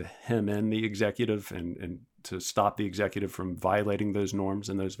harder to hem in the executive and to stop the executive from violating those norms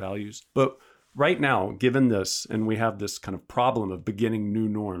and those values. But right now, given this, and we have this kind of problem of beginning new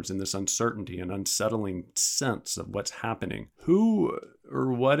norms and this uncertainty and unsettling sense of what's happening, who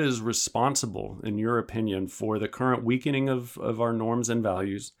or what is responsible, in your opinion, for the current weakening of our norms and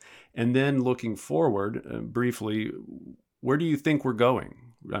values? And then looking forward, briefly, where do you think we're going?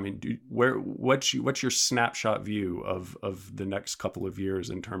 I mean, what's your snapshot view of the next couple of years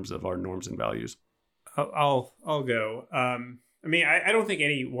in terms of our norms and values? I'll go. I don't think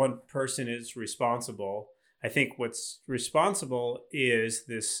any one person is responsible. I think what's responsible is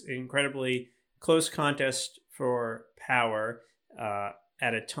this incredibly close contest for power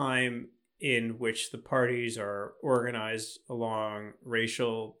at a time in which the parties are organized along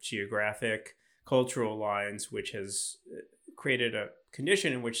racial, geographic, cultural lines, which has created a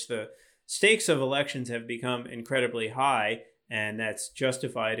condition in which the stakes of elections have become incredibly high, and that's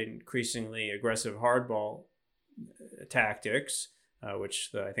justified increasingly aggressive hardball tactics.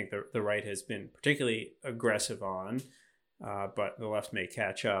 which I think the right has been particularly aggressive on, but the left may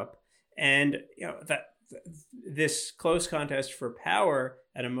catch up. And that this close contest for power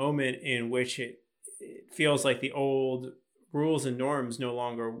at a moment in which it feels like the old rules and norms no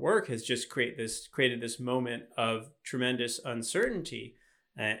longer work has just created this moment of tremendous uncertainty,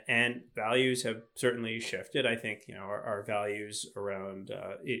 and values have certainly shifted. I think our values around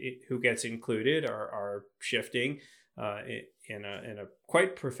who gets included are shifting in a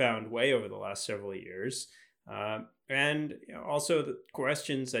quite profound way over the last several years. And also the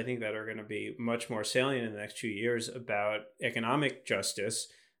questions I think that are going to be much more salient in the next few years about economic justice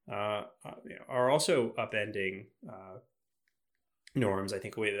are also upending norms. I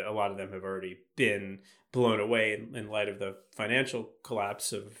think a lot of them have already been blown away in light of the financial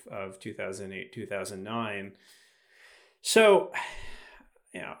collapse of 2008, 2009. So,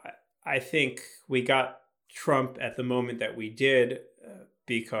 I think we got Trump at the moment that we did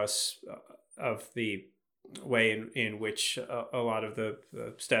because of the way in which a lot of the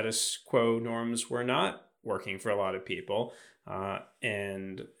status quo norms were not working for a lot of people.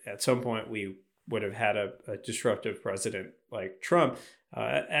 And at some point we would have had a disruptive president like Trump.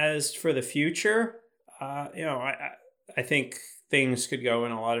 As for the future, I think things could go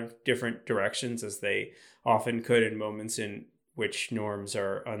in a lot of different directions, as they often could in moments in which norms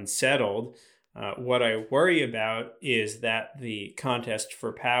are unsettled. What I worry about is that the contest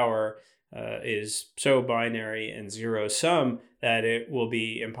for power is so binary and zero sum that it will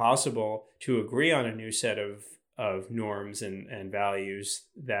be impossible to agree on a new set of norms and values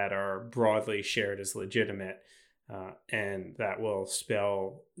that are broadly shared as legitimate, and that will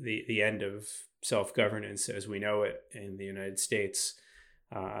spell the end of self-governance as we know it in the United States.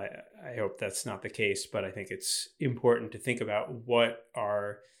 I hope that's not the case, but I think it's important to think about what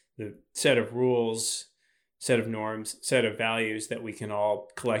are the set of rules, set of norms, set of values that we can all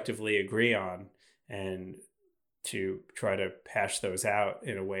collectively agree on, and to try to hash those out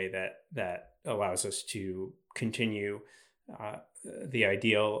in a way that allows us to continue the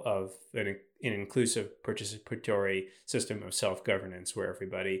ideal of an inclusive participatory system of self-governance where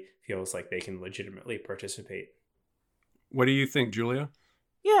everybody feels like they can legitimately participate. What do you think, Julia?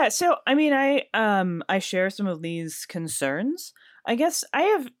 Yeah, so I mean, I share some of these concerns. I guess I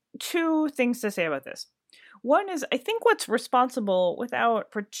have two things to say about this. One is, I think what's responsible,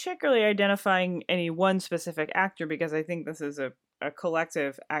 without particularly identifying any one specific actor, because I think this is a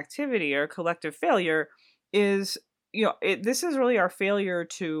collective activity or a collective failure, is, this is really our failure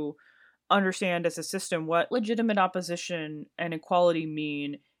to understand as a system what legitimate opposition and equality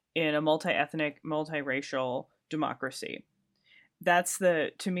mean in a multi-ethnic, multiracial democracy.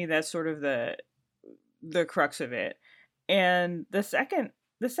 To me, that's sort of the crux of it. And the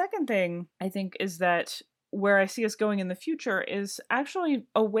second thing I think is that where I see us going in the future is actually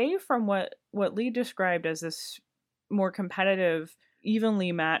away from what Lee described as this more competitive,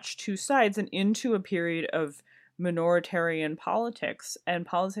 evenly matched two sides, and into a period of minoritarian politics, and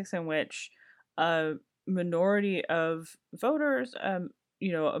politics in which a minority of voters,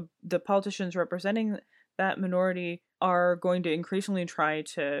 the politicians representing that minority, are going to increasingly try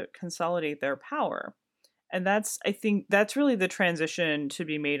to consolidate their power. And I think that's really the transition to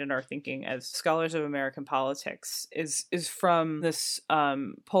be made in our thinking as scholars of American politics, is from this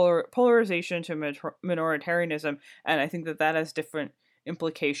polarization to minoritarianism. And I think that has different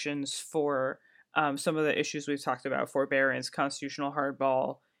implications for some of the issues we've talked about: forbearance, constitutional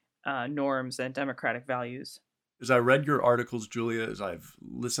hardball, norms, and democratic values. As I read your articles, Julia, as I've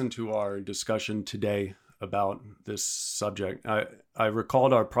listened to our discussion today about this subject, I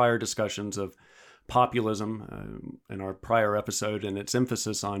recalled our prior discussions of populism in our prior episode, and its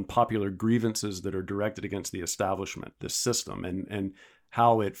emphasis on popular grievances that are directed against the establishment, the system, and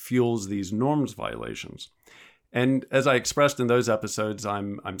how it fuels these norms violations. And as I expressed in those episodes,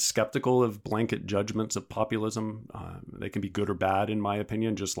 I'm skeptical of blanket judgments of populism. They can be good or bad, in my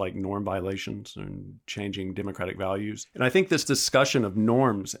opinion, just like norm violations and changing democratic values. And I think this discussion of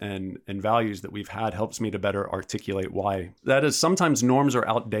norms and values that we've had helps me to better articulate why. That is, sometimes norms are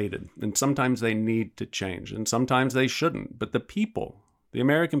outdated, and sometimes they need to change, and sometimes they shouldn't. But the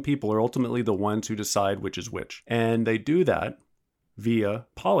American people, are ultimately the ones who decide which is which. And they do that via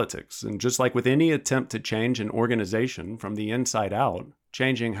politics. And just like with any attempt to change an organization from the inside out,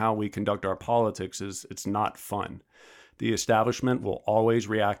 changing how we conduct our politics it's not fun. The establishment will always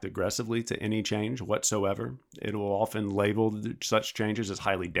react aggressively to any change whatsoever. It will often label such changes as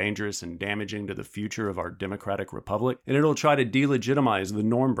highly dangerous and damaging to the future of our democratic republic, and it'll try to delegitimize the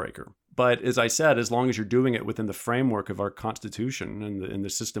norm breaker. But as I said, as long as you're doing it within the framework of our Constitution and the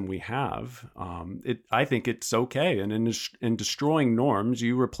system we have, I think it's okay. And in destroying norms,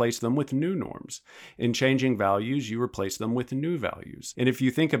 you replace them with new norms. In changing values, you replace them with new values. And if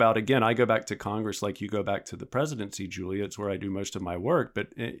you think about, again, I go back to Congress like you go back to the presidency, Julia. It's where I do most of my work. But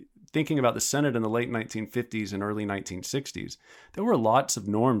thinking about the Senate in the late 1950s and early 1960s, there were lots of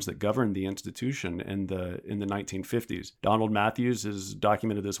norms that governed the institution in the 1950s. Donald Matthews has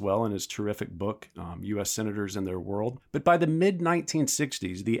documented this well in his terrific book, U.S. Senators and Their World. But by the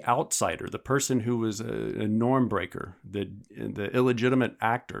mid-1960s, the outsider, the person who was a norm breaker, the illegitimate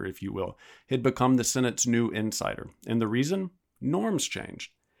actor, if you will, had become the Senate's new insider. And the reason? Norms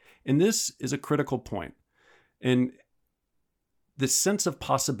changed. And this is a critical point. And the sense of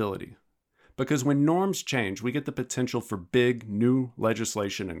possibility. Because when norms change, we get the potential for big new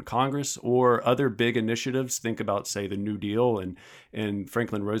legislation in Congress or other big initiatives. Think about, say, the New Deal and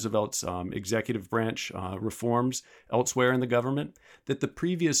Franklin Roosevelt's executive branch reforms elsewhere in the government that the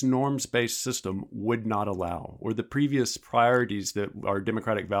previous norms-based system would not allow, or the previous priorities that our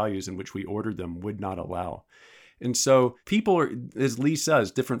democratic values in which we ordered them would not allow. And so people are, as Lee says,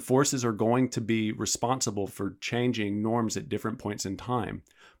 different forces are going to be responsible for changing norms at different points in time.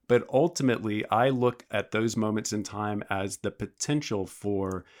 But ultimately, I look at those moments in time as the potential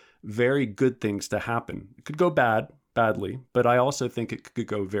for very good things to happen. It could go badly, but I also think it could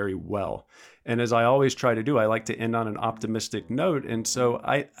go very well. And as I always try to do, I like to end on an optimistic note. And so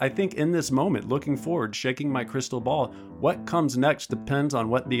I think in this moment, looking forward, shaking my crystal ball, what comes next depends on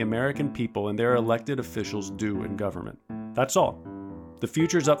what the American people and their elected officials do in government. That's all. The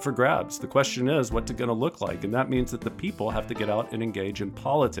future's up for grabs. The question is, what's it going to look like? And that means that the people have to get out and engage in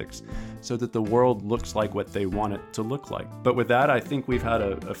politics so that the world looks like what they want it to look like. But with that, I think we've had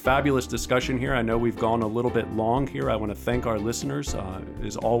a fabulous discussion here. I know we've gone a little bit long here. I want to thank our listeners.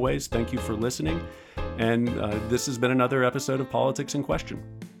 As always, thank you for listening. And this has been another episode of Politics in Question.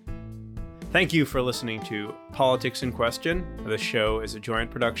 Thank you for listening to Politics in Question. The show is a joint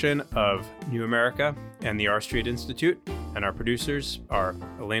production of New America and the R Street Institute, and our producers are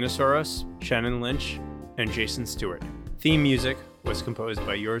Elena Soros, Shannon Lynch, and Jason Stewart. Theme music was composed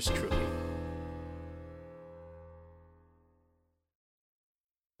by yours truly.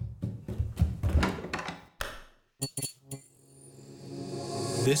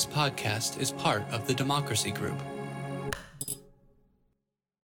 This podcast is part of the Democracy Group,